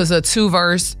pieces? It was a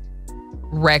 2-verse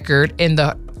record, and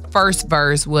the first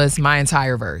verse was my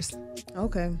entire verse.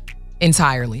 Okay.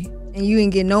 Entirely. And you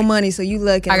didn't get no money, so you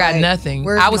looking. I got nothing.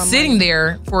 I was sitting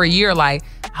there for a year like,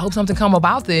 I hope something come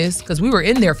about this, because we were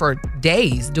in there for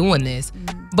days doing this.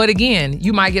 But again,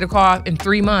 you might get a call in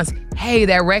 3 months, hey,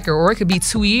 that record, or it could be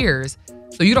 2 years.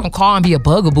 So you don't call and be a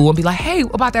bugaboo and be like, hey,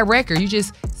 about that record. You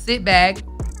just sit back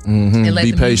and let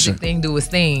the music thing do its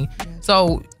thing.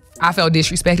 So I felt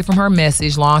disrespected from her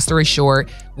message, long story short,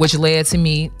 which led to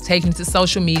me taking to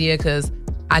social media because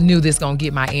I knew this gonna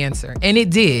get my answer. And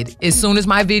it did. As soon as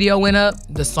my video went up,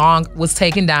 the song was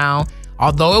taken down.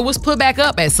 Although it was put back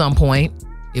up at some point,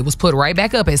 it was put right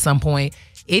back up at some point,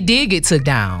 it did get took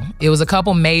down. It was a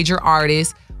couple major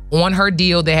artists on her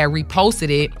deal that had reposted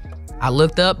it. I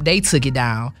looked up, they took it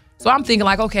down. So I'm thinking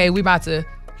like, okay, we about to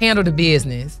handle the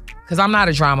business. Cause I'm not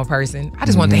a drama person. I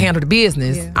just want to handle the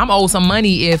business. Yeah. I'm owed some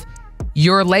money if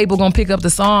your label gonna pick up the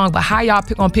song, but how y'all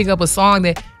gonna pick up a song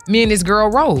that me and this girl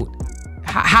wrote?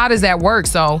 How does that work?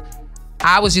 So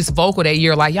I was just vocal that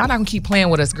year, like, y'all not gonna keep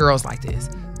playing with us girls like this.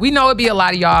 We know it'd be a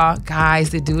lot of y'all guys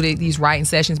that do these writing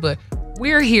sessions, but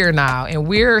we're here now and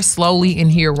we're slowly in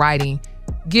here writing.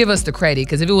 Give us the credit,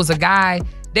 because if it was a guy,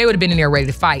 they would have been in there ready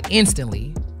to fight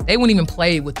instantly. They wouldn't even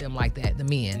play with them like that, the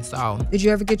men. So did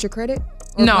you ever get your credit?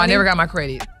 No, I never got my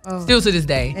credit. Still to this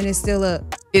day. And it's still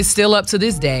up. It's still up to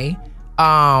this day.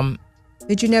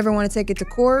 Did you never want to take it to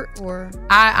court, or?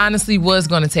 I honestly was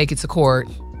going to take it to court.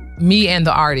 Me and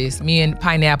the artist, me and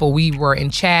Pineapple, we were in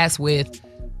chats with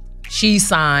She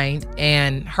Signed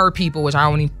and her people, which I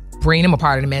don't even bring them a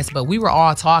part of the mess, but we were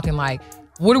all talking like,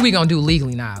 what are we going to do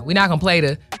legally now? We're not going to play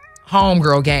the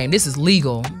homegirl game. This is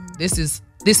legal. This is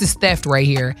theft right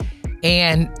here.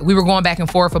 And we were going back and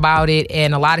forth about it,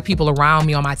 and a lot of people around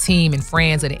me on my team and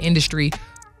friends of the industry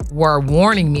were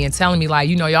warning me and telling me, like,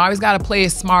 you know, you always got to play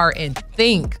it smart and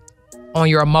think on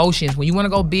your emotions. When you want to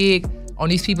go big on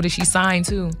these people that she signed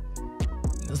to,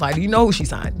 it's like, do you know who she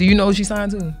signed? Do you know who she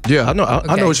signed to? Yeah, I know.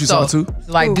 I know who she signed to.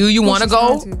 Like, do you want to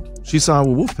go? She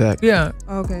signed with Wolfpack. Yeah.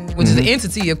 Okay. Which is an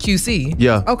entity of QC.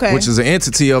 Yeah. Okay. Which is an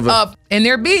entity of and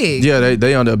they're big. Yeah,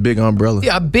 they under a big umbrella.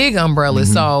 Yeah, a big umbrella.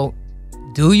 So,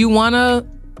 do you want to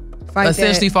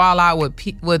essentially fall out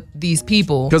with these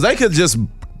people? Because they could just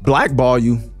blackball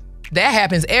you. That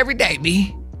happens every day,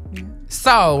 B.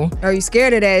 So, are you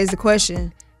scared of that? Is the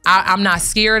question. I'm not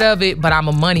scared of it, but I'm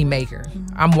a money maker.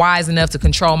 I'm wise enough to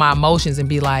control my emotions and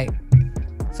be like.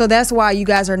 So that's why you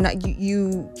guys are not.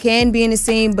 You can be in the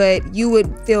scene, but you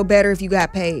would feel better if you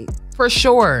got paid. For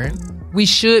sure, we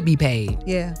should be paid.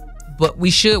 Yeah. But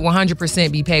we should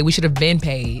 100% be paid. We should have been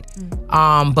paid.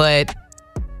 But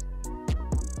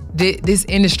this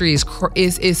industry is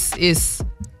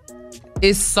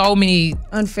so many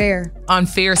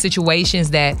unfair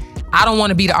situations that I don't want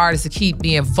to be the artist to keep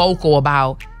being vocal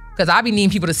about, because I be needing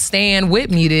people to stand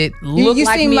with me that look you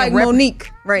like me. You seem like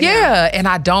Monique right now. Yeah, and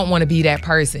I don't want to be that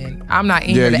person. I'm not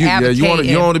in here to advocate.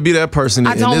 You don't want to be that person.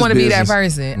 I don't want to be that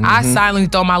person. I silently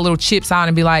throw my little chips out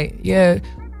and be like, yeah,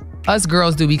 us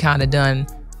girls do be kind of done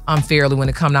unfairly when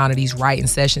it come down to these writing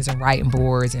sessions and writing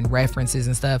boards and references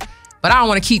and stuff. But I don't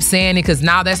want to keep saying it, because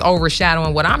now that's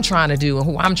overshadowing what I'm trying to do and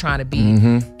who I'm trying to be.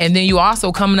 And then you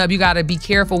also coming up, you got to be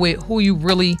careful with who you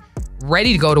really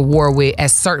ready to go to war with at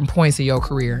certain points of your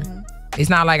career. It's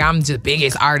not like I'm the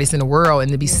biggest artist in the world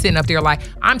and to be sitting up there like,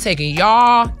 I'm taking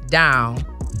y'all down.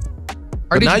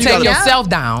 Or did you take yourself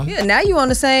down? Yeah, now you on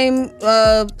the same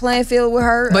playing field with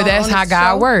her. But that's how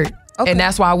God worked. Okay. And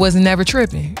that's why I wasn't never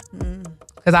tripping.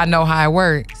 Because I know how it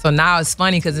worked. So now it's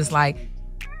funny because it's like,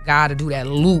 God to do that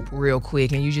loop real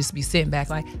quick and you just be sitting back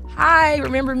like, hi,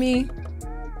 remember me?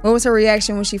 What was her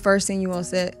reaction when she first seen you on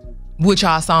set? Which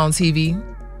y'all saw on TV.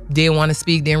 Didn't want to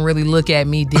speak, didn't really look at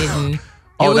me, didn't.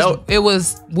 It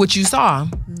was what you saw.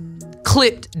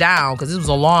 Clipped down, because this was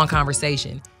a long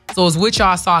conversation. So it was what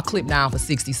y'all saw clipped down for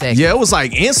 60 seconds. Yeah, it was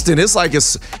like instant. It's like,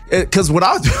 because when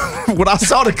I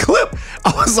saw the clip,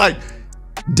 I was like,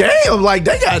 damn, like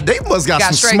they must got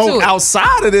some smoke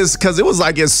outside of this, because it was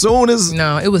like as soon as.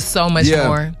 No, it was so much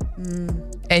more.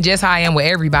 And just how I am with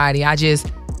everybody. I just,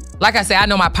 like I said, I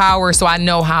know my power, so I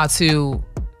know how to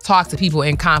talk to people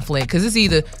in conflict, because it's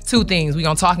either two things. We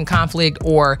gonna talk in conflict,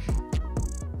 or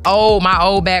my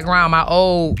old background, my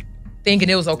old thinking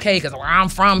it was okay because where I'm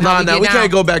from. No, we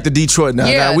can't go back to Detroit now.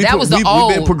 Yeah, we've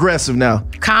old. Been progressive now.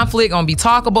 Conflict gonna be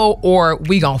talkable, or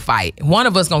we gonna fight. One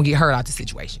of us gonna get hurt out the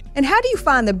situation. And how do you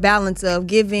find the balance of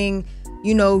giving,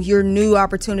 you know, your new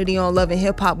opportunity on Love and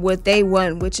Hip Hop what they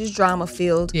want, which is drama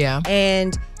filled,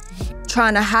 and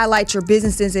trying to highlight your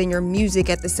businesses and your music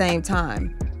at the same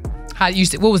time?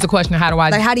 What was the question?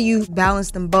 How do you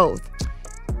balance them both?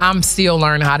 I'm still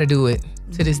learning how to do it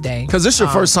to this day. Because this is your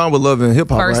first time with Love and Hip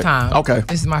Hop, right? First time. Okay.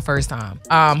 This is my first time.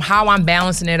 How I'm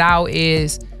balancing it out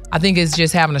is, I think it's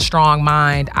just having a strong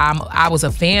mind. I was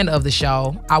a fan of the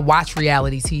show. I watched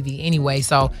reality TV anyway,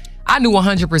 so I knew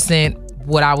 100%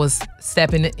 what I was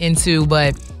stepping into,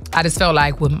 but I just felt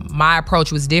like my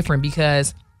approach was different,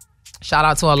 because shout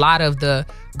out to a lot of the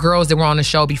girls that were on the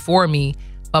show before me,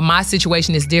 but my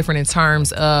situation is different in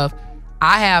terms of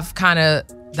I have kind of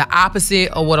the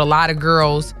opposite of what a lot of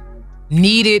girls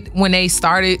needed when they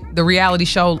started the reality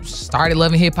show, started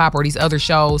Love and Hip Hop or these other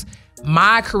shows.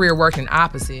 My career worked in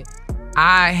opposite.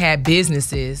 I had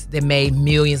businesses that made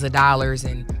millions of dollars,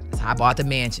 and that's how I bought the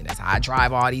mansion. That's how I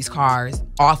drive all these cars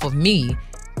off of me.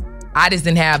 I just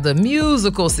didn't have the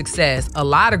musical success. A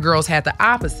lot of girls had the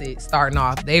opposite starting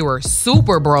off. They were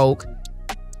super broke,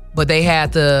 but they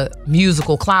had the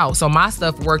musical clout. So my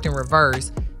stuff worked in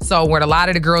reverse. So where a lot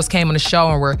of the girls came on the show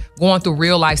and were going through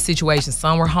real life situations,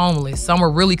 some were homeless, some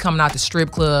were really coming out the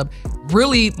strip club,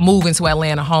 really moving to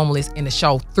Atlanta homeless, and the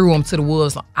show threw them to the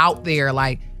wolves out there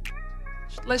like,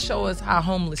 let's show us how a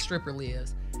homeless stripper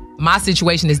lives. My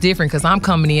situation is different, because I'm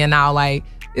coming in now like,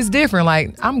 it's different.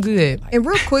 Like, I'm good. And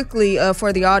real quickly,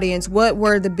 for the audience, what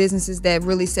were the businesses that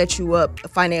really set you up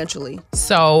financially?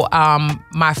 So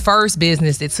my first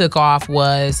business that took off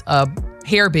was a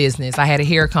hair business. I had a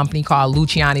hair company called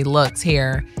Luciani Luxe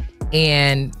Hair,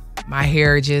 and my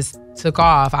hair just took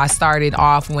off. I started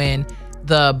off when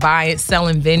the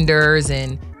selling vendors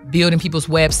and building people's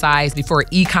websites before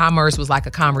e-commerce was like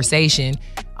a conversation.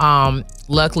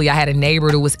 Luckily, I had a neighbor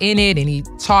who was in it, and he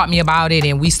taught me about it,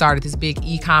 and we started this big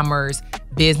e-commerce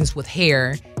business with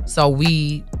hair. So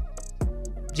we,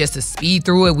 just to speed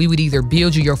through it, we would either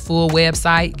build you your full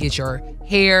website, get your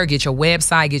hair, get your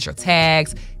website, get your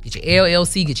tags, get your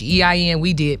LLC, get your EIN.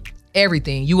 We did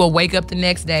everything. You will wake up the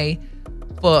next day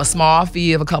for a small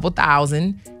fee of a couple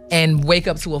 $1,000 and wake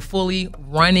up to a fully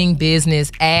running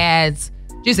business, ads,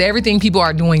 just everything people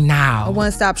are doing now. A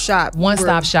one-stop shop.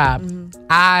 One-stop shop.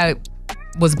 I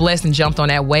was blessed and jumped on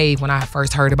that wave when I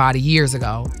first heard about it years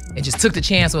ago. And just took the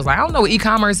chance. I was like, I don't know what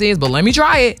e-commerce is, but let me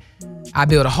try it. I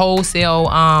built a wholesale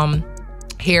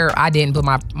hair. I didn't,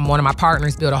 but one of my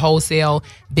partners built a wholesale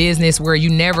business where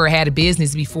you never had a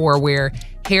business before, where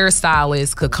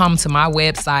hairstylists could come to my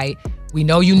website. We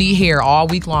know you need hair all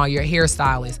week long. You're a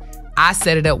hairstylist. I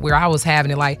set it up where I was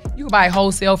having it like, you can buy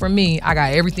wholesale from me. I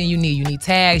got everything you need. You need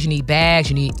tags, you need bags,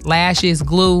 you need lashes,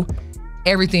 glue,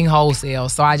 everything wholesale.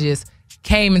 So I just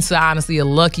came into, honestly, a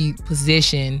lucky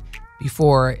position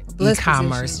before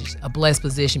e-commerce, a blessed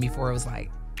position before it was like,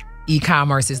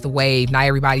 e-commerce is the wave. Now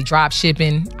everybody drop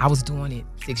shipping. I was doing it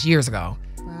 6 years ago.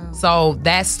 Wow. So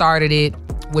that started it,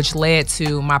 which led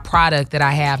to my product that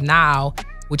I have now,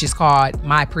 which is called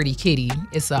My Pretty Kitty.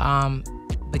 It's a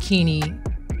bikini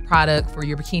product for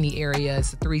your bikini area.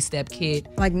 It's a 3-step kit.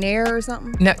 Like Nair or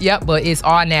something? No, yep, but it's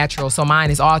all natural. So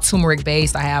mine is all turmeric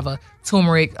based. I have a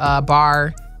turmeric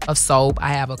bar of soap. I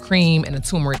have a cream and a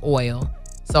turmeric oil.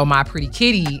 So My Pretty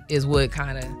Kitty is what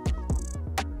kind of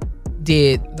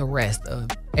did the rest of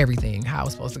everything, how it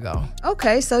was supposed to go.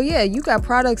 Okay, so yeah, you got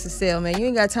products to sell, man. You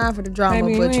ain't got time for the drama,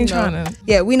 Maybe but you know,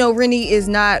 yeah, we know Renni is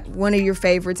not one of your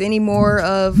favorites. Any more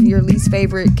of your least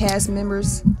favorite cast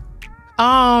members?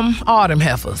 All them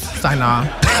heifers. Like, nah.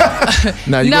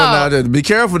 Now you going out there. Be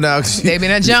careful now. They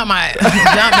been a jump me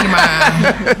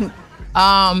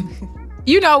mine.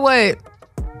 You know what?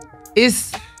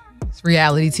 It's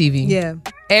reality TV. Yeah.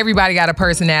 Everybody got a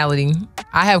personality.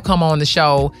 I have come on the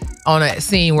show on a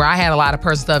scene where I had a lot of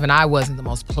personal stuff and I wasn't the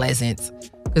most pleasant.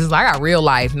 Because it's like, I got real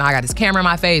life. Now I got this camera in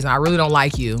my face and I really don't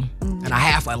like you. And I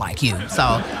halfway like you.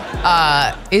 So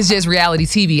it's just reality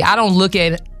TV. I don't look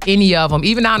at any of them.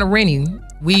 Even down to Renni,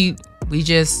 we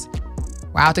just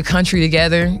were out the country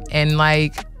together, and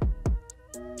like,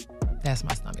 that's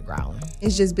my stomach growling.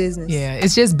 It's just business. Yeah,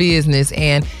 it's just business,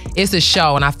 and it's a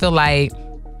show. And I feel like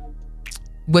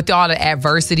with all the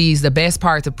adversities, the best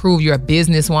part to prove you're a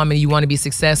businesswoman, you want to be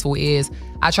successful, is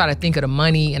I try to think of the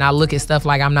money, and I look at stuff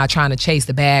like I'm not trying to chase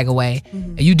the bag away.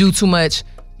 And you do too much,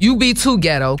 you be too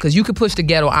ghetto, because you could push the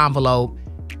ghetto envelope.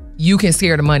 You can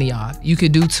scare the money off. You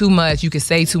could do too much. You could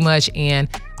say too much. And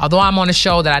although I'm on a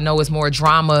show that I know is more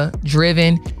drama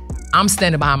driven, I'm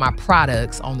standing behind my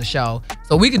products on the show.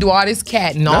 So we could do all this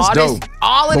cat and all this,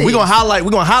 all of this. We're gonna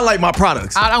highlight my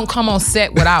products. I don't come on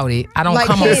set without it. I don't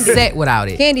come on set without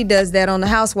it. Candy does that on the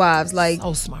Housewives. Like,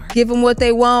 so smart. Give them what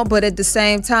they want, but at the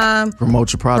same time,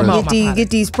 promote your products. Get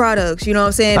these products. You know what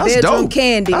I'm saying? That's Bedroom dope.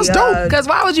 Candy. That's dope. Because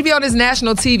why would you be on this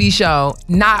national TV show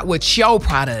not with your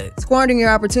product? Squandering your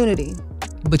opportunity.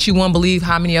 But you won't believe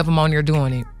how many of them on there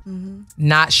doing it.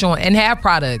 Not showing, and have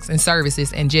products and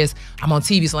services, and just, I'm on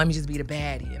TV, so let me just be the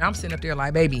baddie. And I'm sitting up there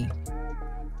like, baby,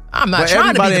 I'm not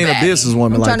trying to be the baddie. Everybody ain't a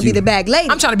businesswoman. I'm trying to be the bag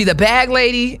lady. I'm trying to be the bag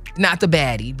lady, not the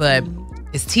baddie. But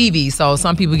it's TV, so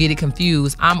some people get it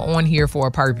confused. I'm on here for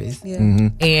a purpose. Yeah.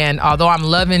 And although I'm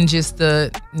loving just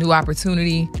the new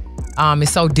opportunity,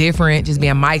 it's so different just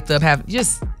being mic'd up.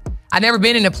 I've never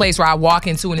been in a place where I walk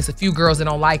into and it's a few girls that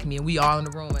don't like me and we all in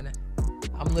the room and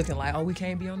I'm looking like, oh, we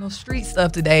can't be on no street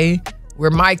stuff today. We're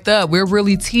mic'd up. We're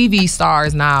really TV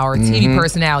stars now, or TV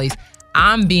personalities.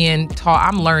 I'm being taught,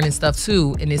 I'm learning stuff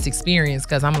too in this experience,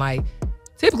 because I'm like,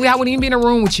 typically I wouldn't even be in a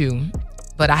room with you,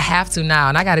 but I have to now,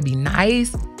 and I gotta be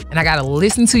nice, and I gotta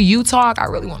listen to you talk. I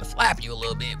really wanna slap you a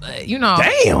little bit, but you know.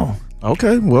 Damn.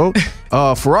 Okay, well,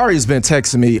 Ferrari's been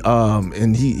texting me,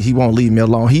 and he won't leave me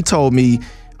alone. He told me,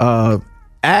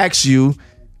 ask you,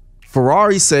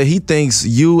 Ferrari said he thinks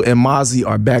you and Mozzie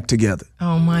are back together.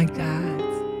 Oh my God.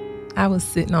 I was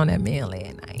sitting on that man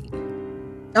last night.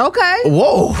 Okay.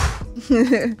 Whoa.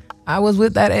 I was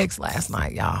with that ex last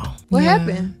night, y'all. What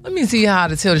happened? Let me see how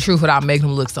to tell the truth without making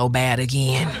him look so bad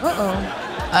again.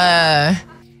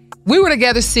 we were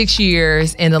together 6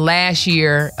 years. In the last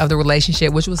year of the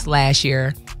relationship, which was last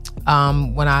year,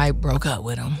 when I broke up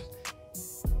with him,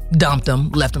 dumped him,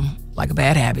 left him like a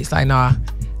bad habit. It's like, nah.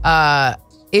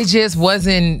 It just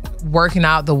wasn't working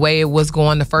out the way it was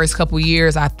going the first couple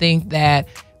years. I think that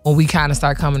when we kind of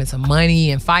start coming into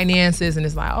money and finances, and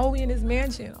it's like, oh, we in this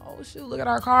mansion. Oh, shoot, look at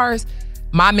our cars.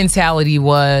 My mentality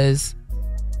was,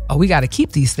 oh, we got to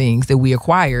keep these things that we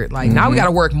acquired. Like, now we got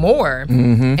to work more.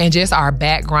 And just our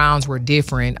backgrounds were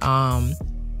different.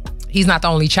 He's not the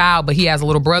only child, but he has a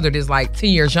little brother that's like 10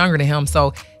 years younger than him.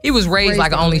 So he was raised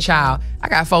like an only child. I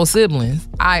got 4 siblings.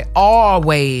 I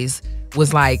always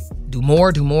was like, do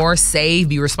more, save,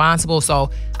 be responsible.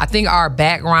 So I think our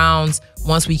backgrounds,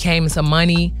 once we came into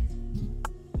money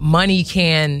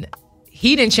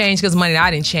he didn't change because money,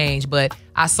 I didn't change, but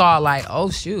I saw like, oh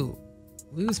shoot,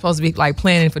 we were supposed to be like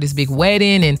planning for this big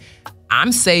wedding, and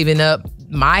I'm saving up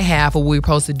my half of what we're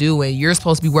supposed to do, and you're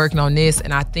supposed to be working on this.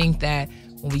 And I think that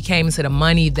when we came into the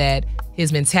money, that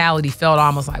his mentality felt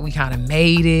almost like we kind of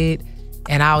made it.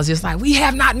 And I was just like, we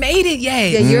have not made it yet.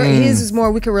 Yeah, his is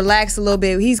more, we can relax a little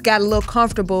bit. He's got a little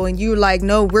comfortable, and you're like,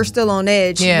 no, we're still on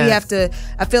edge. Yeah. We have to,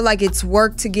 I feel like it's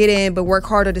work to get in, but work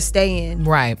harder to stay in.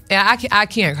 Right. And I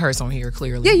can't curse on here,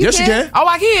 clearly. Yeah, Yes, you can. Oh,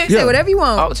 I can? Say whatever you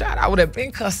want. Oh, child, I would have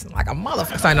been cussing like a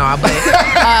motherfucker. I know,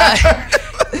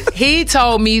 but he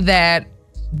told me that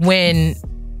when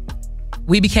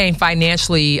we became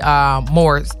financially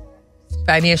more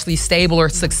financially stable or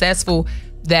successful,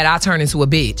 that I turned into a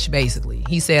bitch, basically.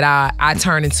 He said I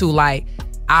turned into like,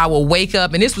 I will wake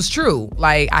up, and this was true.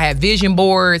 Like, I had vision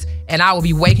boards, and I would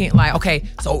be waking like, okay,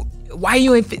 so why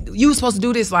you supposed to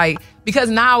do this? Like,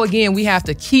 because now again, we have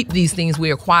to keep these things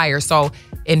we acquire. So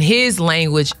in his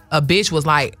language, a bitch was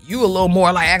like, you a little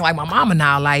more like act like my mama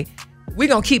now. Like, we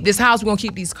gonna keep this house, we gonna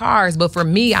keep these cars. But for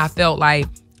me, I felt like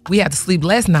we have to sleep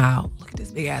less now. Look at this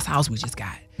big ass house we just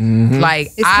got. Like,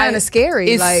 it's kind of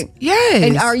scary. Like, yes.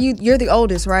 And you're the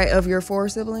oldest, right, of your 4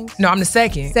 siblings? No, I'm the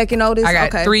second. Second oldest? I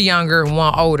got 3 younger and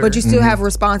 1 older. But you still have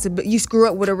responsibility. You screw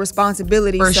up with a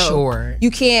responsibility. For so sure. You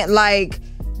can't like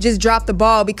just drop the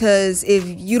ball, because if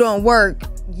you don't work,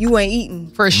 you ain't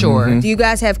eating. For sure. Do you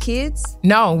guys have kids?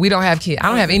 No, we don't have kids. I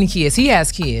don't have any kids. He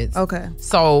has kids. Okay.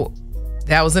 So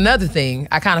that was another thing.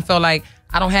 I kind of felt like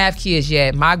I don't have kids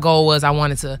yet. My goal was I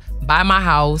wanted to buy my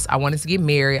house. I wanted to get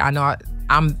married. I know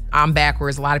I'm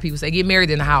backwards. A lot of people say get married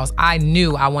in the house. I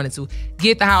knew I wanted to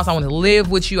get the house. I wanted to live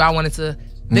with you. I wanted to,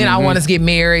 then I wanted to get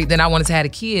married. Then I wanted to have a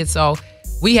kid. So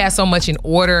we had so much in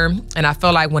order. And I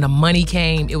felt like when the money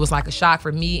came, it was like a shock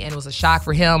for me and it was a shock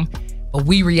for him. But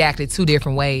we reacted 2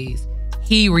 different ways.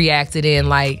 He reacted in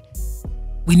like,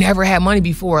 we never had money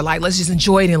before. Like, let's just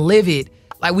enjoy it and live it.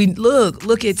 Like, we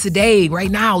look at today,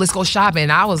 right now, let's go shopping.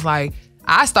 And I was like,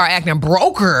 I started acting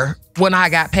broker when I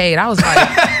got paid. I was like,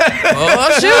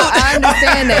 oh shoot. I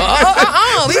understand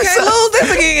that. We can't lose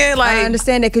this again. Like, I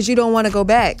understand that, because you don't want to go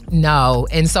back. No.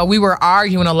 And so we were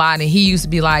arguing a lot, and he used to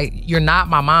be like, you're not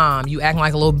my mom. You acting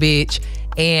like a little bitch.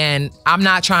 And I'm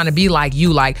not trying to be like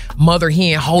you, like mother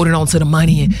hen holding on to the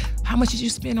money. And how much did you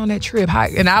spend on that trip?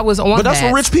 And I was on that. But that's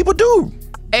what rich people do.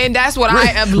 And that's what I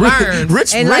have learned.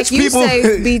 Rich like you people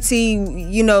say, BT,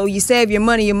 you know, you save your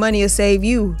money will save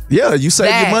you. Yeah, you save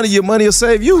your money will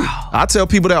save you. I tell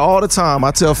people that all the time.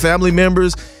 I tell family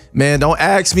members, man, don't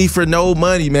ask me for no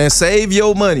money, man. Save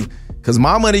your money. Because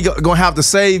my money gonna have to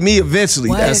save me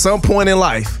eventually at some point in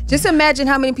life. Just imagine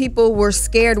how many people were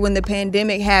scared when the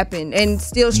pandemic happened and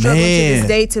still struggling to this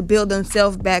day to build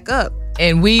themselves back up.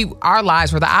 And our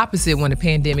lives were the opposite when the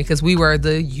pandemic, because we were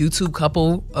the YouTube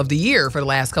couple of the year for the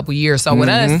last couple years. So with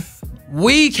us,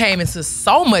 we came into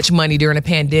so much money during the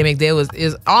pandemic that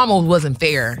it almost wasn't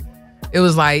fair. It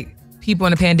was like people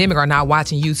in the pandemic are not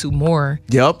watching YouTube more.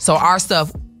 Yep. So our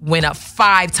stuff went up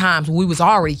 5 times. We was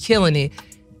already killing it.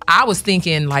 I was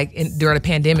thinking like during the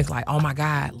pandemic, like, oh my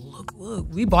God, look,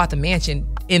 we bought the mansion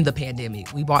in the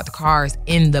pandemic. We bought the cars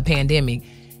in the pandemic.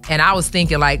 And I was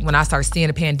thinking, like, when I started seeing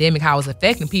the pandemic, how it was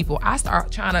affecting people, I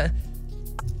started trying to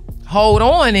hold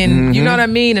on, and you know what I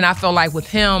mean? And I felt like with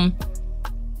him,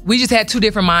 we just had 2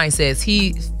 different mindsets.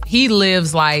 He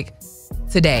lives like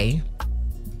today.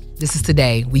 This is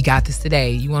today. We got this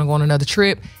today. You want to go on another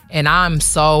trip? And I'm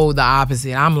so the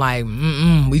opposite. I'm like,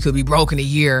 we could be broke in a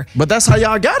year. But that's how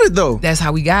y'all got it, though. That's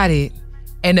how we got it.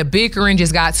 And the bickering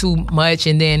just got too much.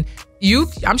 And then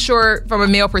I'm sure from a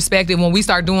male perspective, when we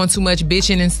start doing too much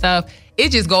bitching and stuff,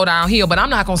 it just go downhill. But I'm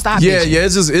not gonna stop bitching. Yeah,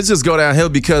 it's just go downhill,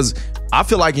 because I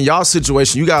feel like in y'all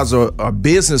situation, you guys are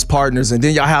business partners, and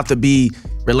then y'all have to be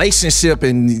relationship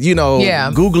and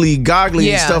googly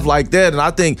goggly and stuff like that. And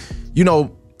I think,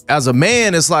 as a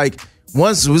man, it's like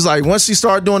once she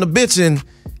started doing the bitching,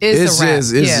 It's a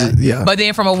wrap. Yeah. But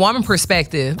then from a woman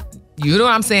perspective, you know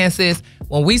what I'm saying, sis?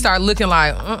 When we start looking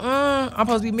like, I'm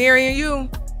supposed to be marrying you.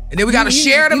 And then we gotta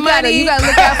share the money. You gotta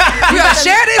look out. You gotta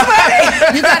share this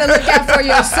money. You gotta look out for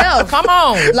yourself. Come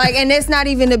on. Like, and it's not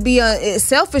even to be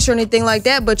selfish or anything like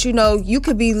that, but you know, you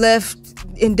could be left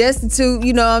in destitute,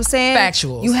 you know what I'm saying?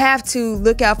 Factuals. You have to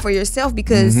look out for yourself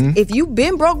because if you've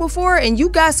been broke before and you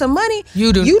got some money,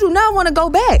 you do not want to go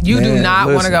back. You do not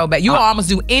want to go back. You will almost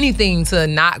do anything to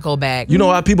not go back. You know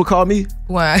why people call me?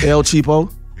 What? El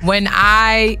Cheapo. When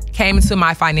I came into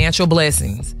my financial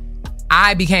blessings,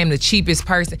 I became the cheapest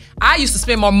person. I used to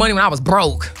spend more money when I was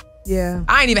broke. Yeah.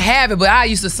 I didn't even have it, but I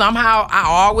used to somehow, I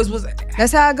always was.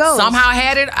 That's how it goes. Somehow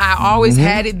had it. I always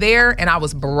had it there and I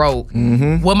was broke.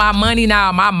 With my money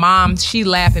now, my mom, she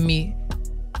laughed at me.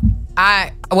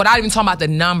 Without even talking about the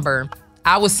number,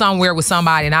 I was somewhere with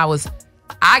somebody and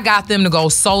I got them to go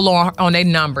solo on their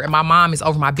number, and my mom is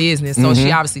over my business, so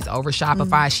she obviously is over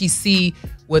Shopify. She see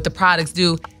what the products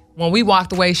do. When we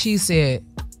walked away, she said,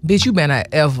 bitch, you better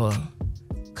ever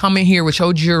come in here with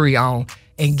your jewelry on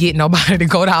and get nobody to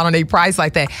go down on their price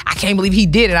like that. I can't believe he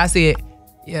did it. I said,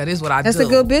 yeah, this is what I do. That's a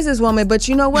good businesswoman, but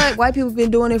you know what? White people have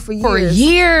been doing it for years. For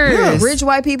years. Yeah, rich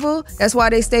white people, that's why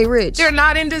they stay rich. They're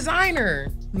not in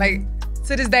designer. Like,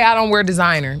 to this day, I don't wear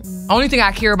designer. Only thing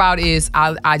I care about is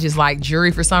I just like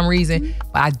jewelry for some reason,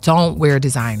 but I don't wear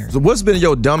designer. So what's been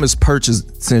your dumbest purchase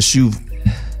since you've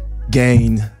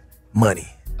gained money?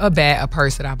 A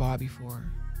purse that I bought before.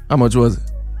 How much was it?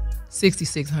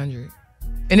 $6,600.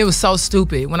 And it was so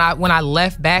stupid. When I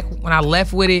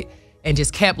left with it and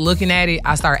just kept looking at it,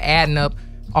 I started adding up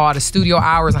all the studio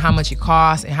hours and how much it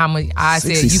cost and how much I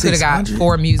said you could have got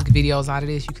 4 music videos out of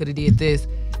this. You could have did this.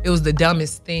 It was the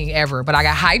dumbest thing ever. But I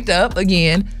got hyped up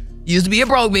again. Used to be a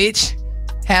broke bitch.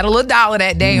 Had a little dollar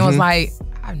that day and was like,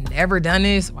 I've never done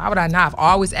this. Why would I not? I've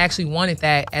always actually wanted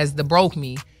that as the broke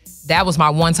me. That was my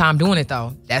one time doing it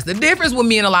though. That's the difference with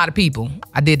me and a lot of people.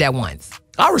 I did that once.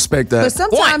 I respect that. But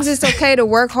sometimes it's okay to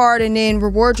work hard and then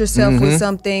reward yourself with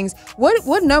some things.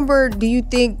 What number do you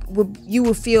think you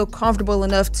would feel comfortable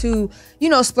enough to,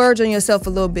 splurge on yourself a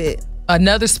little bit?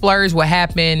 Another splurge will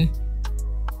happen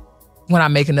when I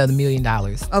make another $1 million.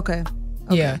 Okay.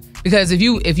 Yeah, because if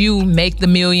you make the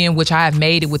 $1 million, which I have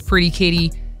made it with Pretty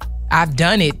Kitty, I've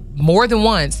done it more than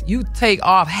once. You take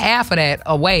off half of that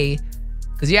away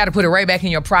because you had to put it right back in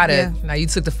your product. Yeah. Now you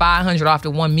took the $500 off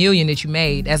the $1 million that you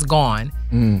made. That's gone.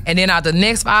 And then out the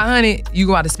next $500, you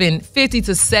go out to spend $50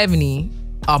 to $70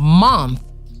 a month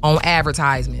on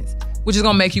advertisements, which is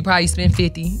gonna make you probably spend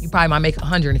 $50. You probably might make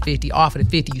 $150 off of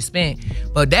the $50 you spent.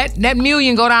 But that $1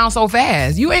 million go down so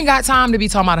fast. You ain't got time to be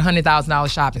talking about $100,000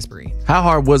 shopping spree. How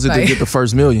hard was it to get the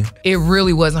first $1 million? It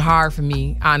really wasn't hard for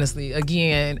me, honestly.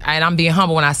 Again, and I'm being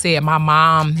humble when I say it, my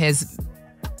mom has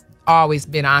always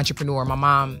been an entrepreneur. My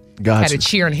mom had a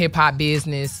cheer and hip hop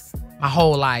business my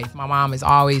whole life. My mom has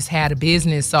always had a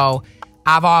business, so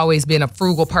I've always been a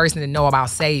frugal person to know about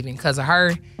saving because of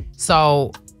her.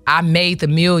 So I made the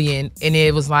 $1 million, and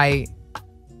it was like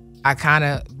I kind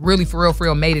of really for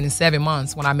real made it in 7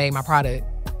 months when I made my product,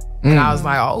 and I was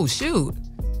like, oh shoot,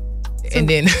 and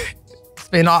then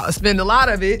spend a lot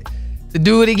of it to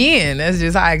do it again. That's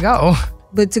just how I go.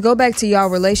 But to go back to y'all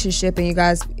relationship and you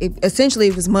guys, essentially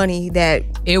it was money that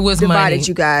divided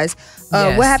you guys.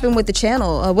 Yes. What happened with the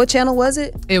channel? What channel was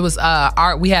it? It was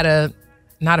we had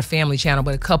not a family channel,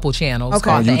 but a couple channels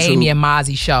called the Amy and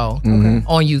Mozzie Show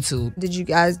on YouTube. Did you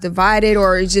guys divide it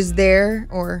or it's just there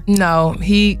or? No,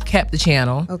 he kept the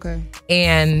channel. Okay.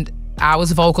 And I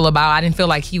was vocal about I didn't feel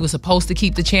like he was supposed to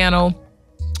keep the channel.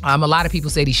 A lot of people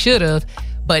said he should have.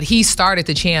 But he started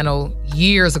the channel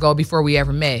years ago before we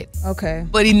ever met. Okay.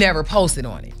 But he never posted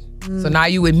on it. So now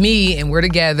you with me and we're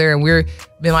together and we're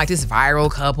been like this viral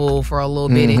couple for a little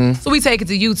bit. So we take it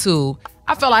to YouTube.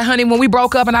 I felt like, honey, when we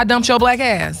broke up and I dumped your black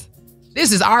ass,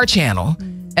 this is our channel.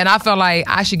 And I felt like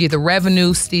I should get the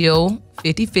revenue still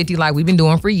 50-50 like we've been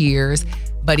doing for years.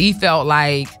 But he felt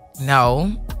like,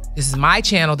 no, this is my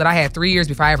channel that I had 3 years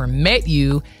before I ever met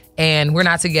you and we're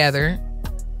not together.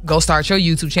 Go start your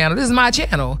YouTube channel. This is my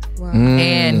channel. Wow.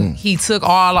 And he took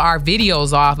all our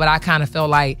videos off, but I kind of felt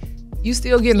like you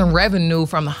still getting the revenue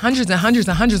from the hundreds and hundreds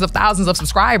and hundreds of thousands of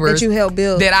subscribers that you helped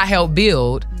build. That I helped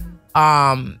build.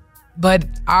 But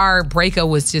our breakup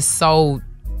was just so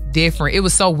different. It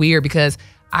was so weird because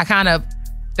I kind of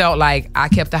felt like I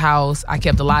kept the house. I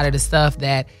kept a lot of the stuff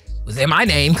that was in my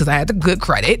name because I had the good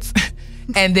credits.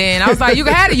 And then I was like, you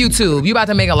can have a YouTube. You about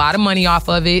to make a lot of money off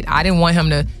of it. I didn't want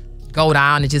him to go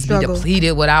down and just be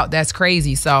depleted without, that's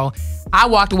crazy. So I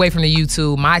walked away from the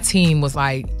YouTube. My team was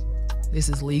like, this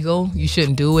is legal. You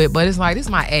shouldn't do it. But it's like, this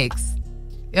is my ex.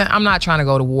 I'm not trying to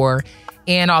go to war.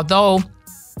 And although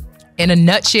in a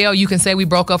nutshell, you can say we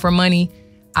broke up for money,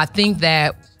 I think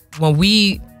that when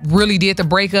we really did the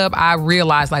breakup, I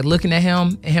realized, like, looking at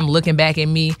him and him looking back at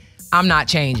me, I'm not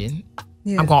changing.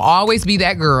 Yeah. I'm going to always be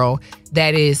that girl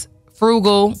that is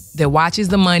frugal, that watches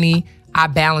the money. I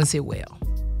balance it well.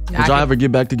 Would y'all ever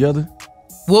get back together?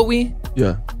 Would we?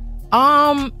 Yeah.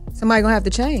 Somebody gonna have to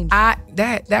change.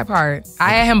 That part. I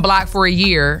had him blocked for a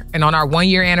year, and on our 1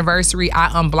 year anniversary,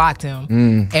 I unblocked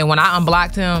him. And when I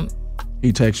unblocked him,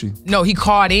 he texted you? No, he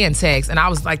called in text, and I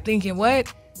was like thinking,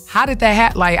 what? How did that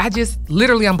happen? Like, I just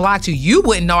literally unblocked you. You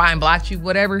wouldn't know I unblocked you,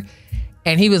 whatever.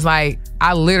 And he was like,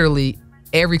 I literally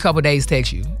every couple of days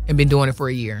text you and been doing it for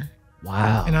a year.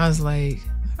 Wow. And I was like,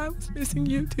 I was missing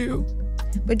you too.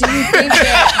 But do you think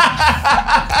that,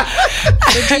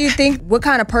 but do you think, what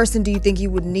kind of person do you think you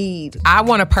would need? I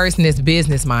want a person that's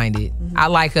business minded. I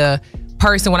like a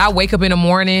person, when I wake up in the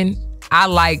morning, I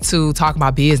like to talk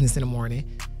about business in the morning,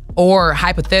 or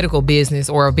hypothetical business,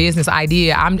 or a business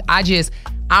idea. I'm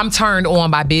turned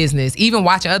on by business. Even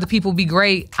watching other people be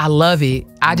great, I love it.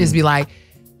 I just be like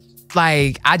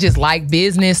I just like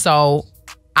business. So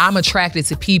I'm attracted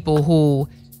to people who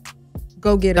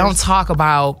don't talk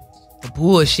about the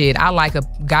bullshit. I like a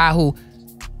guy who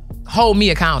hold me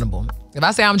accountable. If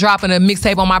I say I'm dropping a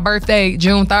mixtape on my birthday,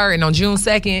 June 3rd, and on June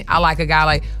 2nd, I like a guy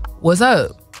like, what's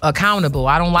up? Accountable.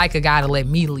 I don't like a guy to let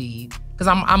me lead, because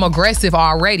I'm aggressive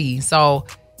already. So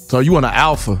you want an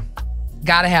alpha?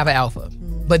 Gotta have an alpha.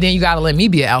 But then you gotta let me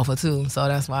be an alpha too. So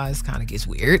that's why it kind of gets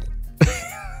weird.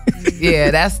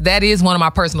 Yeah, that is one of my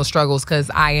personal struggles,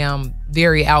 because I am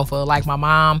very alpha. Like my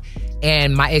mom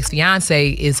and my ex-fiance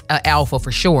is an alpha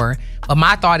for sure. But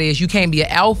my thought is, you can't be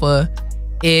an alpha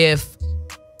if,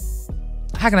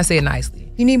 how can I say it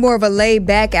nicely? You need more of a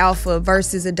laid-back alpha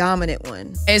versus a dominant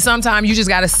one. And sometimes you just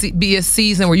gotta be a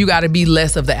season where you gotta be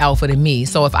less of the alpha than me.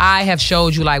 So if I have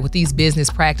showed you, like with these business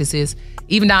practices,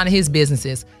 even down to his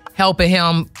businesses, helping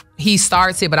him, he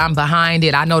starts it, but I'm behind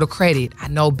it. I know the credit, I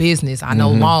know business, I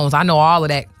know loans, I know all of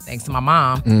that, thanks to my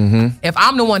mom. If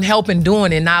I'm the one helping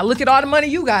doing it, now look at all the money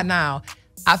you got now.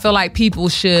 I feel like people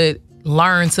should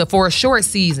learn to, for a short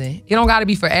season, it don't gotta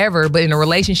be forever, but in a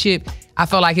relationship, I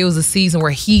felt like it was a season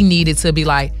where he needed to be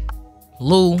like,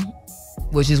 Lou,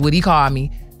 which is what he called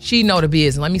me, she know the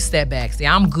business, let me step back. See,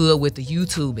 I'm good with the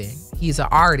YouTubing. He's an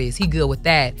artist, he good with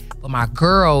that, but my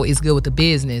girl is good with the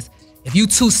business. If you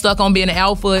too stuck on being an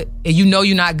alpha and you know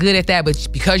you're not good at that, but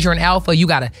because you're an alpha, you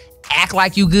gotta act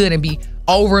like you good and be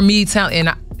over me.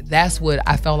 That's what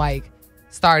I felt like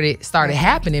started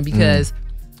happening, because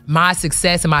my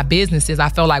success in my businesses, I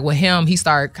felt like with him, he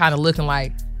started kind of looking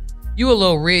like, you a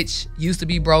little rich, used to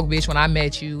be broke, bitch, when I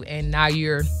met you, and now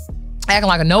you're acting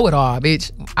like a know-it-all,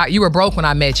 bitch. You were broke when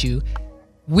I met you.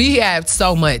 We have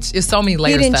so much. It's so many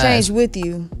layers. He didn't change with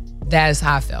you. That is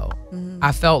how I felt.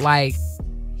 I felt like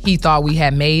he thought we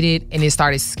had made it, and it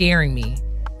started scaring me.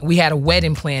 We had a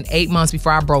wedding planned 8 months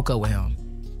before I broke up with him.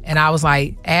 And I was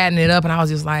like adding it up, and I was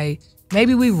just like,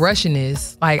 maybe we rushing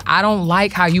this. Like, I don't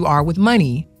like how you are with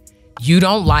money. You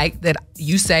don't like that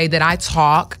you say that I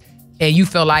talk and you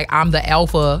feel like I'm the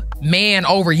alpha man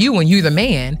over you and you the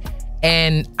man.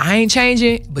 And I ain't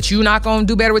changing, but you not gonna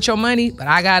do better with your money, but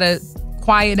I gotta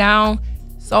quiet down.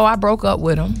 So I broke up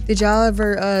with him. Did y'all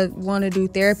ever want to do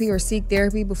therapy or seek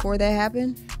therapy before that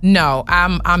happened? No,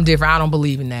 I'm different. I don't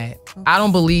believe in that. Okay. I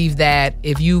don't believe that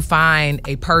if you find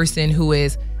a person who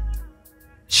is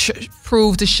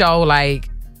proved to show, like,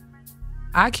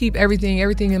 I keep everything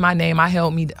in my name,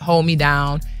 hold me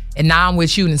down, and now I'm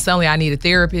with you, and suddenly I need a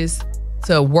therapist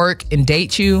to work and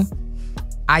date you.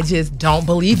 I just don't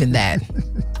believe in that.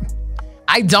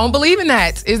 I don't believe in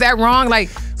that. Is that wrong? Like,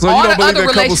 so you don't believe in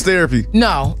couples therapy?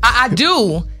 No, I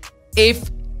do if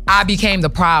I became the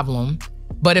problem.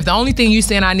 But if the only thing you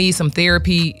saying I need some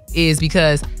therapy is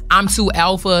because I'm too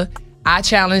alpha, I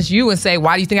challenge you and say,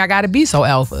 why do you think I gotta be so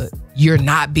alpha? You're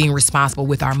not being responsible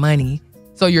with our money.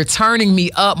 So you're turning me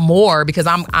up more because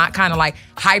I'm kind of like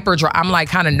I'm like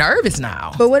kind of nervous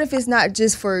now. But what if it's not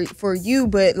just for you,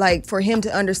 but like for him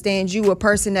to understand you, a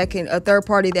person that can, a third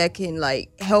party that can like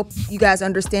help you guys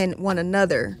understand one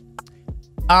another?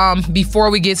 Before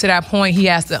we get to that point, he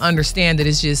has to understand that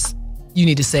it's just, you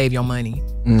need to save your money.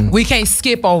 We can't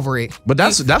skip over it. But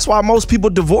that's why most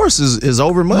people divorce is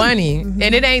over money. And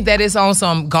it ain't that it's on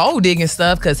some gold digging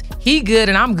stuff, because he good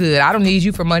and I'm good. I don't need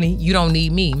you for money. You don't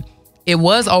need me. It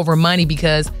was over money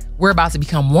because we're about to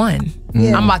become one.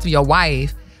 I'm about to be your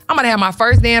wife. I'm about to have my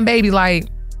first damn baby. Like,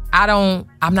 I'm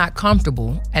not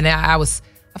comfortable. And I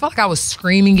felt like I was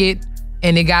screaming it,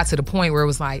 and it got to the point where it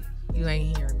was like, you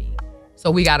ain't hearing me. So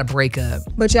we got to break up.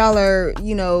 But y'all are,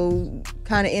 you know,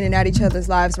 kind of in and out each other's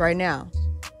lives right now.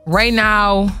 Right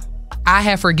now, I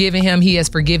have forgiven him. He has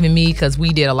forgiven me because we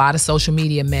did a lot of social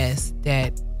media mess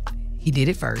that he did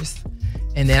it first.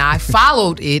 And then I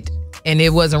followed it, and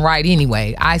it wasn't right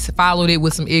anyway. I followed it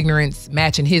with some ignorance,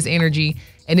 matching his energy,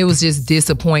 and it was just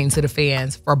disappointing to the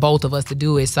fans for both of us to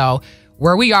do it. So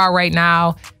where we are right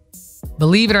now,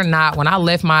 believe it or not, when I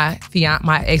left my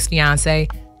ex-fiance,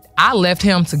 I left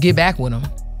him to get back with him.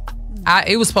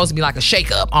 It was supposed to be like a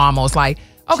shakeup almost. Like,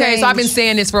 okay, so I've been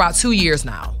saying this for about 2 years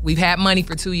now. We've had money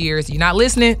for 2 years. You're not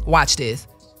listening? Watch this.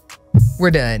 We're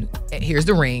done. Here's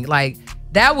the ring. Like,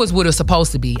 that was what it was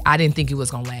supposed to be. I didn't think it was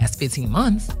going to last 15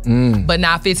 months. But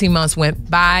now 15 months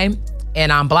went by,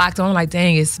 and I'm blocked him. I'm like,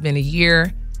 dang, it's been a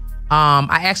year.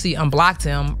 I actually unblocked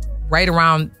him right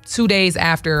around 2 days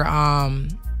after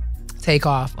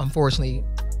Takeoff, unfortunately,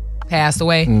 passed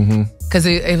away. Because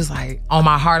it was like on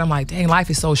my heart, I'm like, dang, life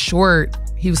is so short.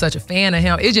 He was such a fan of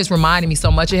him. It just reminded me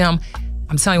so much of him.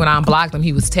 I'm telling you, when I unblocked him,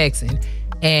 he was texting.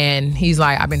 And he's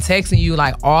like, I've been texting you,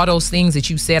 like all those things that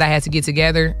you said I had to get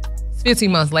together. It's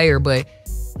 15 months later, but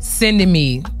sending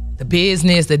me the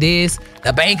business, the this,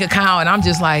 the bank account. And I'm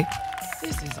just like,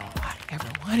 this is all I ever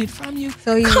wanted from you.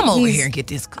 So come over here and get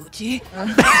this Gucci.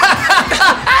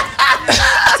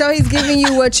 So he's giving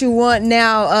you what you want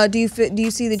now. Do you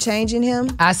see the change in him?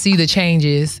 I see the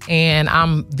changes, and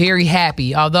I'm very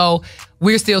happy. Although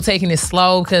we're still taking it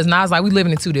slow, because now it's like we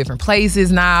living in 2 different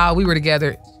places now. We were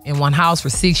together in one house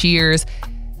for 6 years.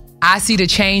 I see the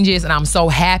changes, and I'm so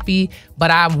happy,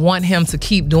 but I want him to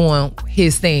keep doing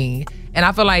his thing. And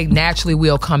I feel like naturally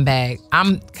we'll come back. I've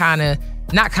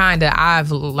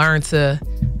learnned to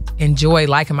enjoy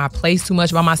liking my place too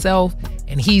much by myself,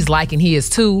 and he's liking his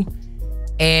too.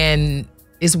 And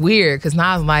it's weird because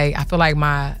now it's like, I feel like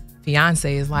my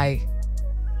fiance is like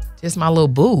just my little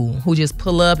boo who just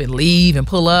pull up and leave and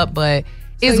pull up, but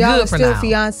it's good for now.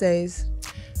 Still fiancés?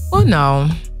 Well,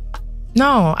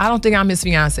 no, I don't think I'm his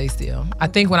fiance still. I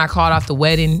think when I called off the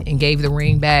wedding and gave the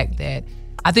ring back, that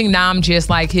I think now I'm just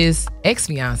like his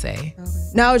ex-fiance. Okay.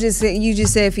 No, you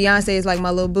just said fiance is like my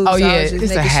little boo. Oh, so yeah,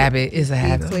 it's a habit. It's a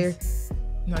habit. Clear.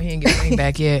 No, he ain't get the ring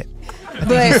back yet.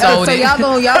 But so y'all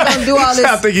gonna do all this?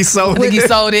 I think he sold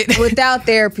it without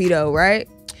therapy, though, right?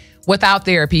 Without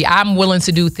therapy, I'm willing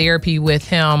to do therapy with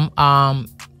him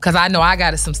because I know I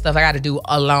got some stuff I got to do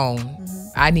alone.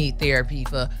 I need therapy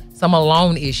for some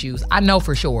alone issues. I know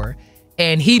for sure,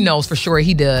 and he knows for sure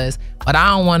he does. But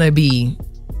I don't want to be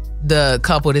the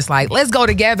couple that's like, let's go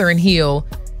together and heal.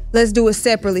 Let's do it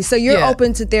separately. So you're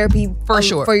open to therapy for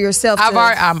sure for yourself.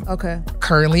 I'm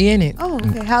currently in it. Oh,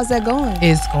 okay. How's that going?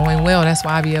 It's going well. That's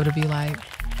why I be able to be like,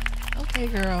 okay,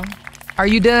 girl, are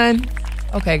you done?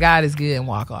 Okay, God is good, and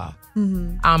walk off.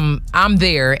 I'm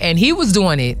there, and he was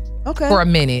doing it for a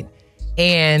minute,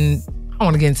 and I don't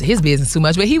want to get into his business too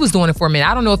much, but he was doing it for a minute.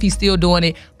 I don't know if he's still doing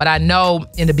it, but I know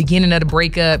in the beginning of the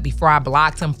breakup, before I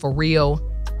blocked him for real,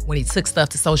 when he took stuff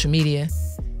to social media,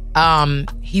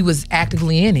 he was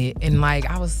actively in it. And like,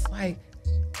 I was like,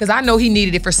 because I know he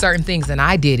needed it for certain things, and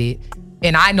I did it,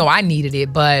 and I know I needed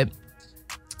it, but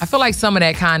I feel like some of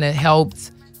that kind of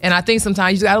helped. And I think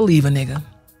sometimes you just gotta leave a nigga.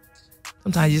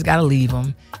 Sometimes you just gotta leave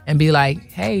him and be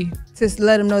like, hey. Just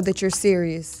let him know that you're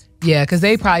serious. Yeah, because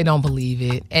they probably don't believe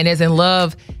it. And as in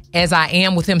love as I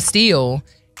am with him still,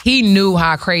 he knew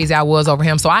how crazy I was over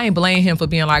him. So I ain't blame him for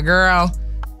being like, girl,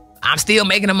 I'm still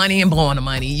making the money and blowing the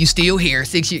money. You still here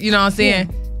 6 years. You know what I'm saying?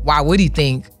 Yeah. Why would he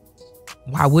think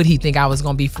I was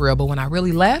going to be for real? But when I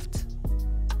really left,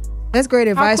 that's great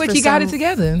advice. How quick he got it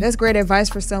together. That's great advice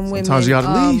for some women. Sometimes you got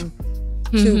to leave.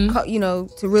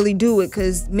 To really do it,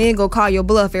 because men go call your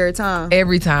bluff every time.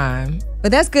 Every time. But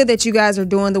that's good that you guys are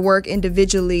doing the work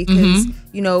individually, because,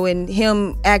 and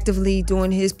him actively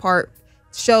doing his part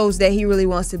shows that he really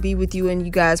wants to be with you, and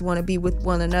you guys want to be with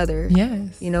one another.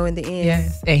 Yes. In the end.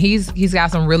 Yes. And he's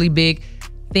got some really big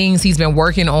things he's been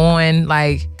working on.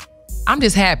 Like, I'm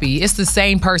just happy. It's the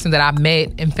same person that I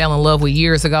met and fell in love with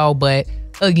years ago. But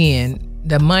again,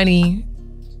 the money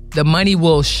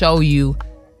will show you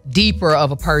deeper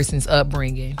of a person's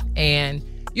upbringing. And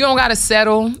you don't gotta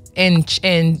settle and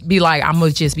be like, I'm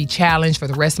gonna just be challenged for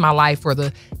the rest of my life for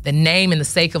the name and the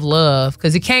sake of love.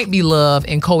 Because it can't be love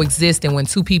and coexisting when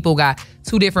two people got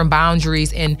two different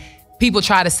boundaries, and people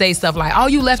try to say stuff like, oh,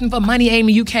 you left him for money,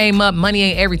 Amy, you came up, money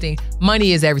ain't everything.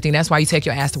 Money is everything. That's why you take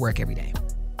your ass to work every day.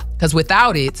 Because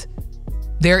without it,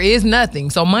 there is nothing.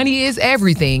 So money is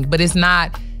everything, but it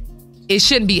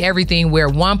shouldn't be everything where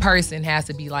one person has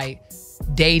to be like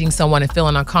dating someone and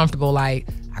feeling uncomfortable, like,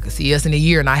 I could see us in a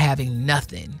year not having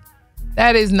nothing.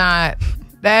 That's not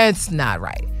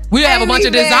right. We have a bunch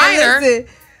of designer. Listen.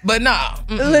 But no.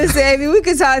 Listen, Amy, we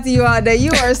could talk to you all day.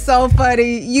 You are so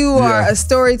funny. You are a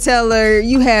storyteller.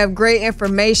 You have great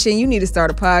information. You need to start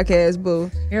a podcast,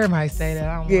 boo. Everybody say that.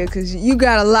 I don't Yeah, because you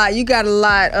got a lot. You got a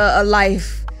lot of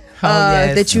life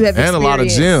that you have experienced. And a lot of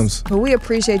gems. But we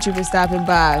appreciate you for stopping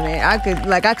by, man. I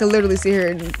could literally sit here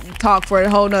and talk for a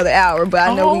whole nother hour, but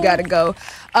I know we got to go.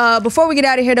 Before we get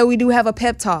out of here, though, we do have a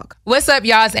pep talk. What's up,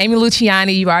 y'all? It's Amy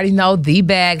Luciani. You already know, the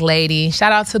bag lady.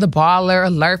 Shout out to the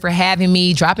BallerAlert for having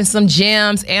me, dropping some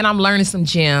gems, and I'm learning some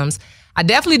gems. I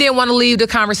definitely didn't want to leave the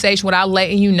conversation without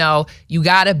letting you know you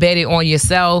got to bet it on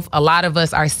yourself. A lot of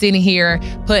us are sitting here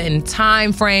putting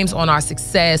time frames on our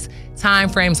success, time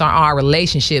frames on our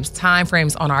relationships, time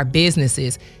frames on our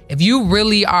businesses. If you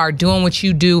really are doing what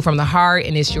you do from the heart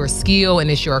and it's your skill and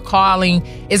it's your calling,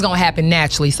 it's going to happen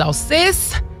naturally. So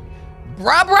sis,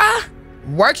 bruh,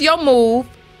 work your move.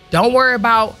 Don't worry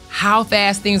about how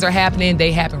fast things are happening.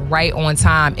 They happen right on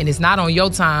time. And it's not on your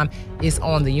time. It's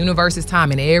on the universe's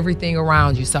time and everything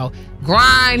around you. So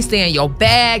grind, stay in your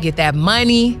bag, get that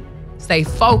money, stay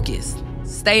focused,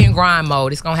 stay in grind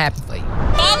mode. It's going to happen for you.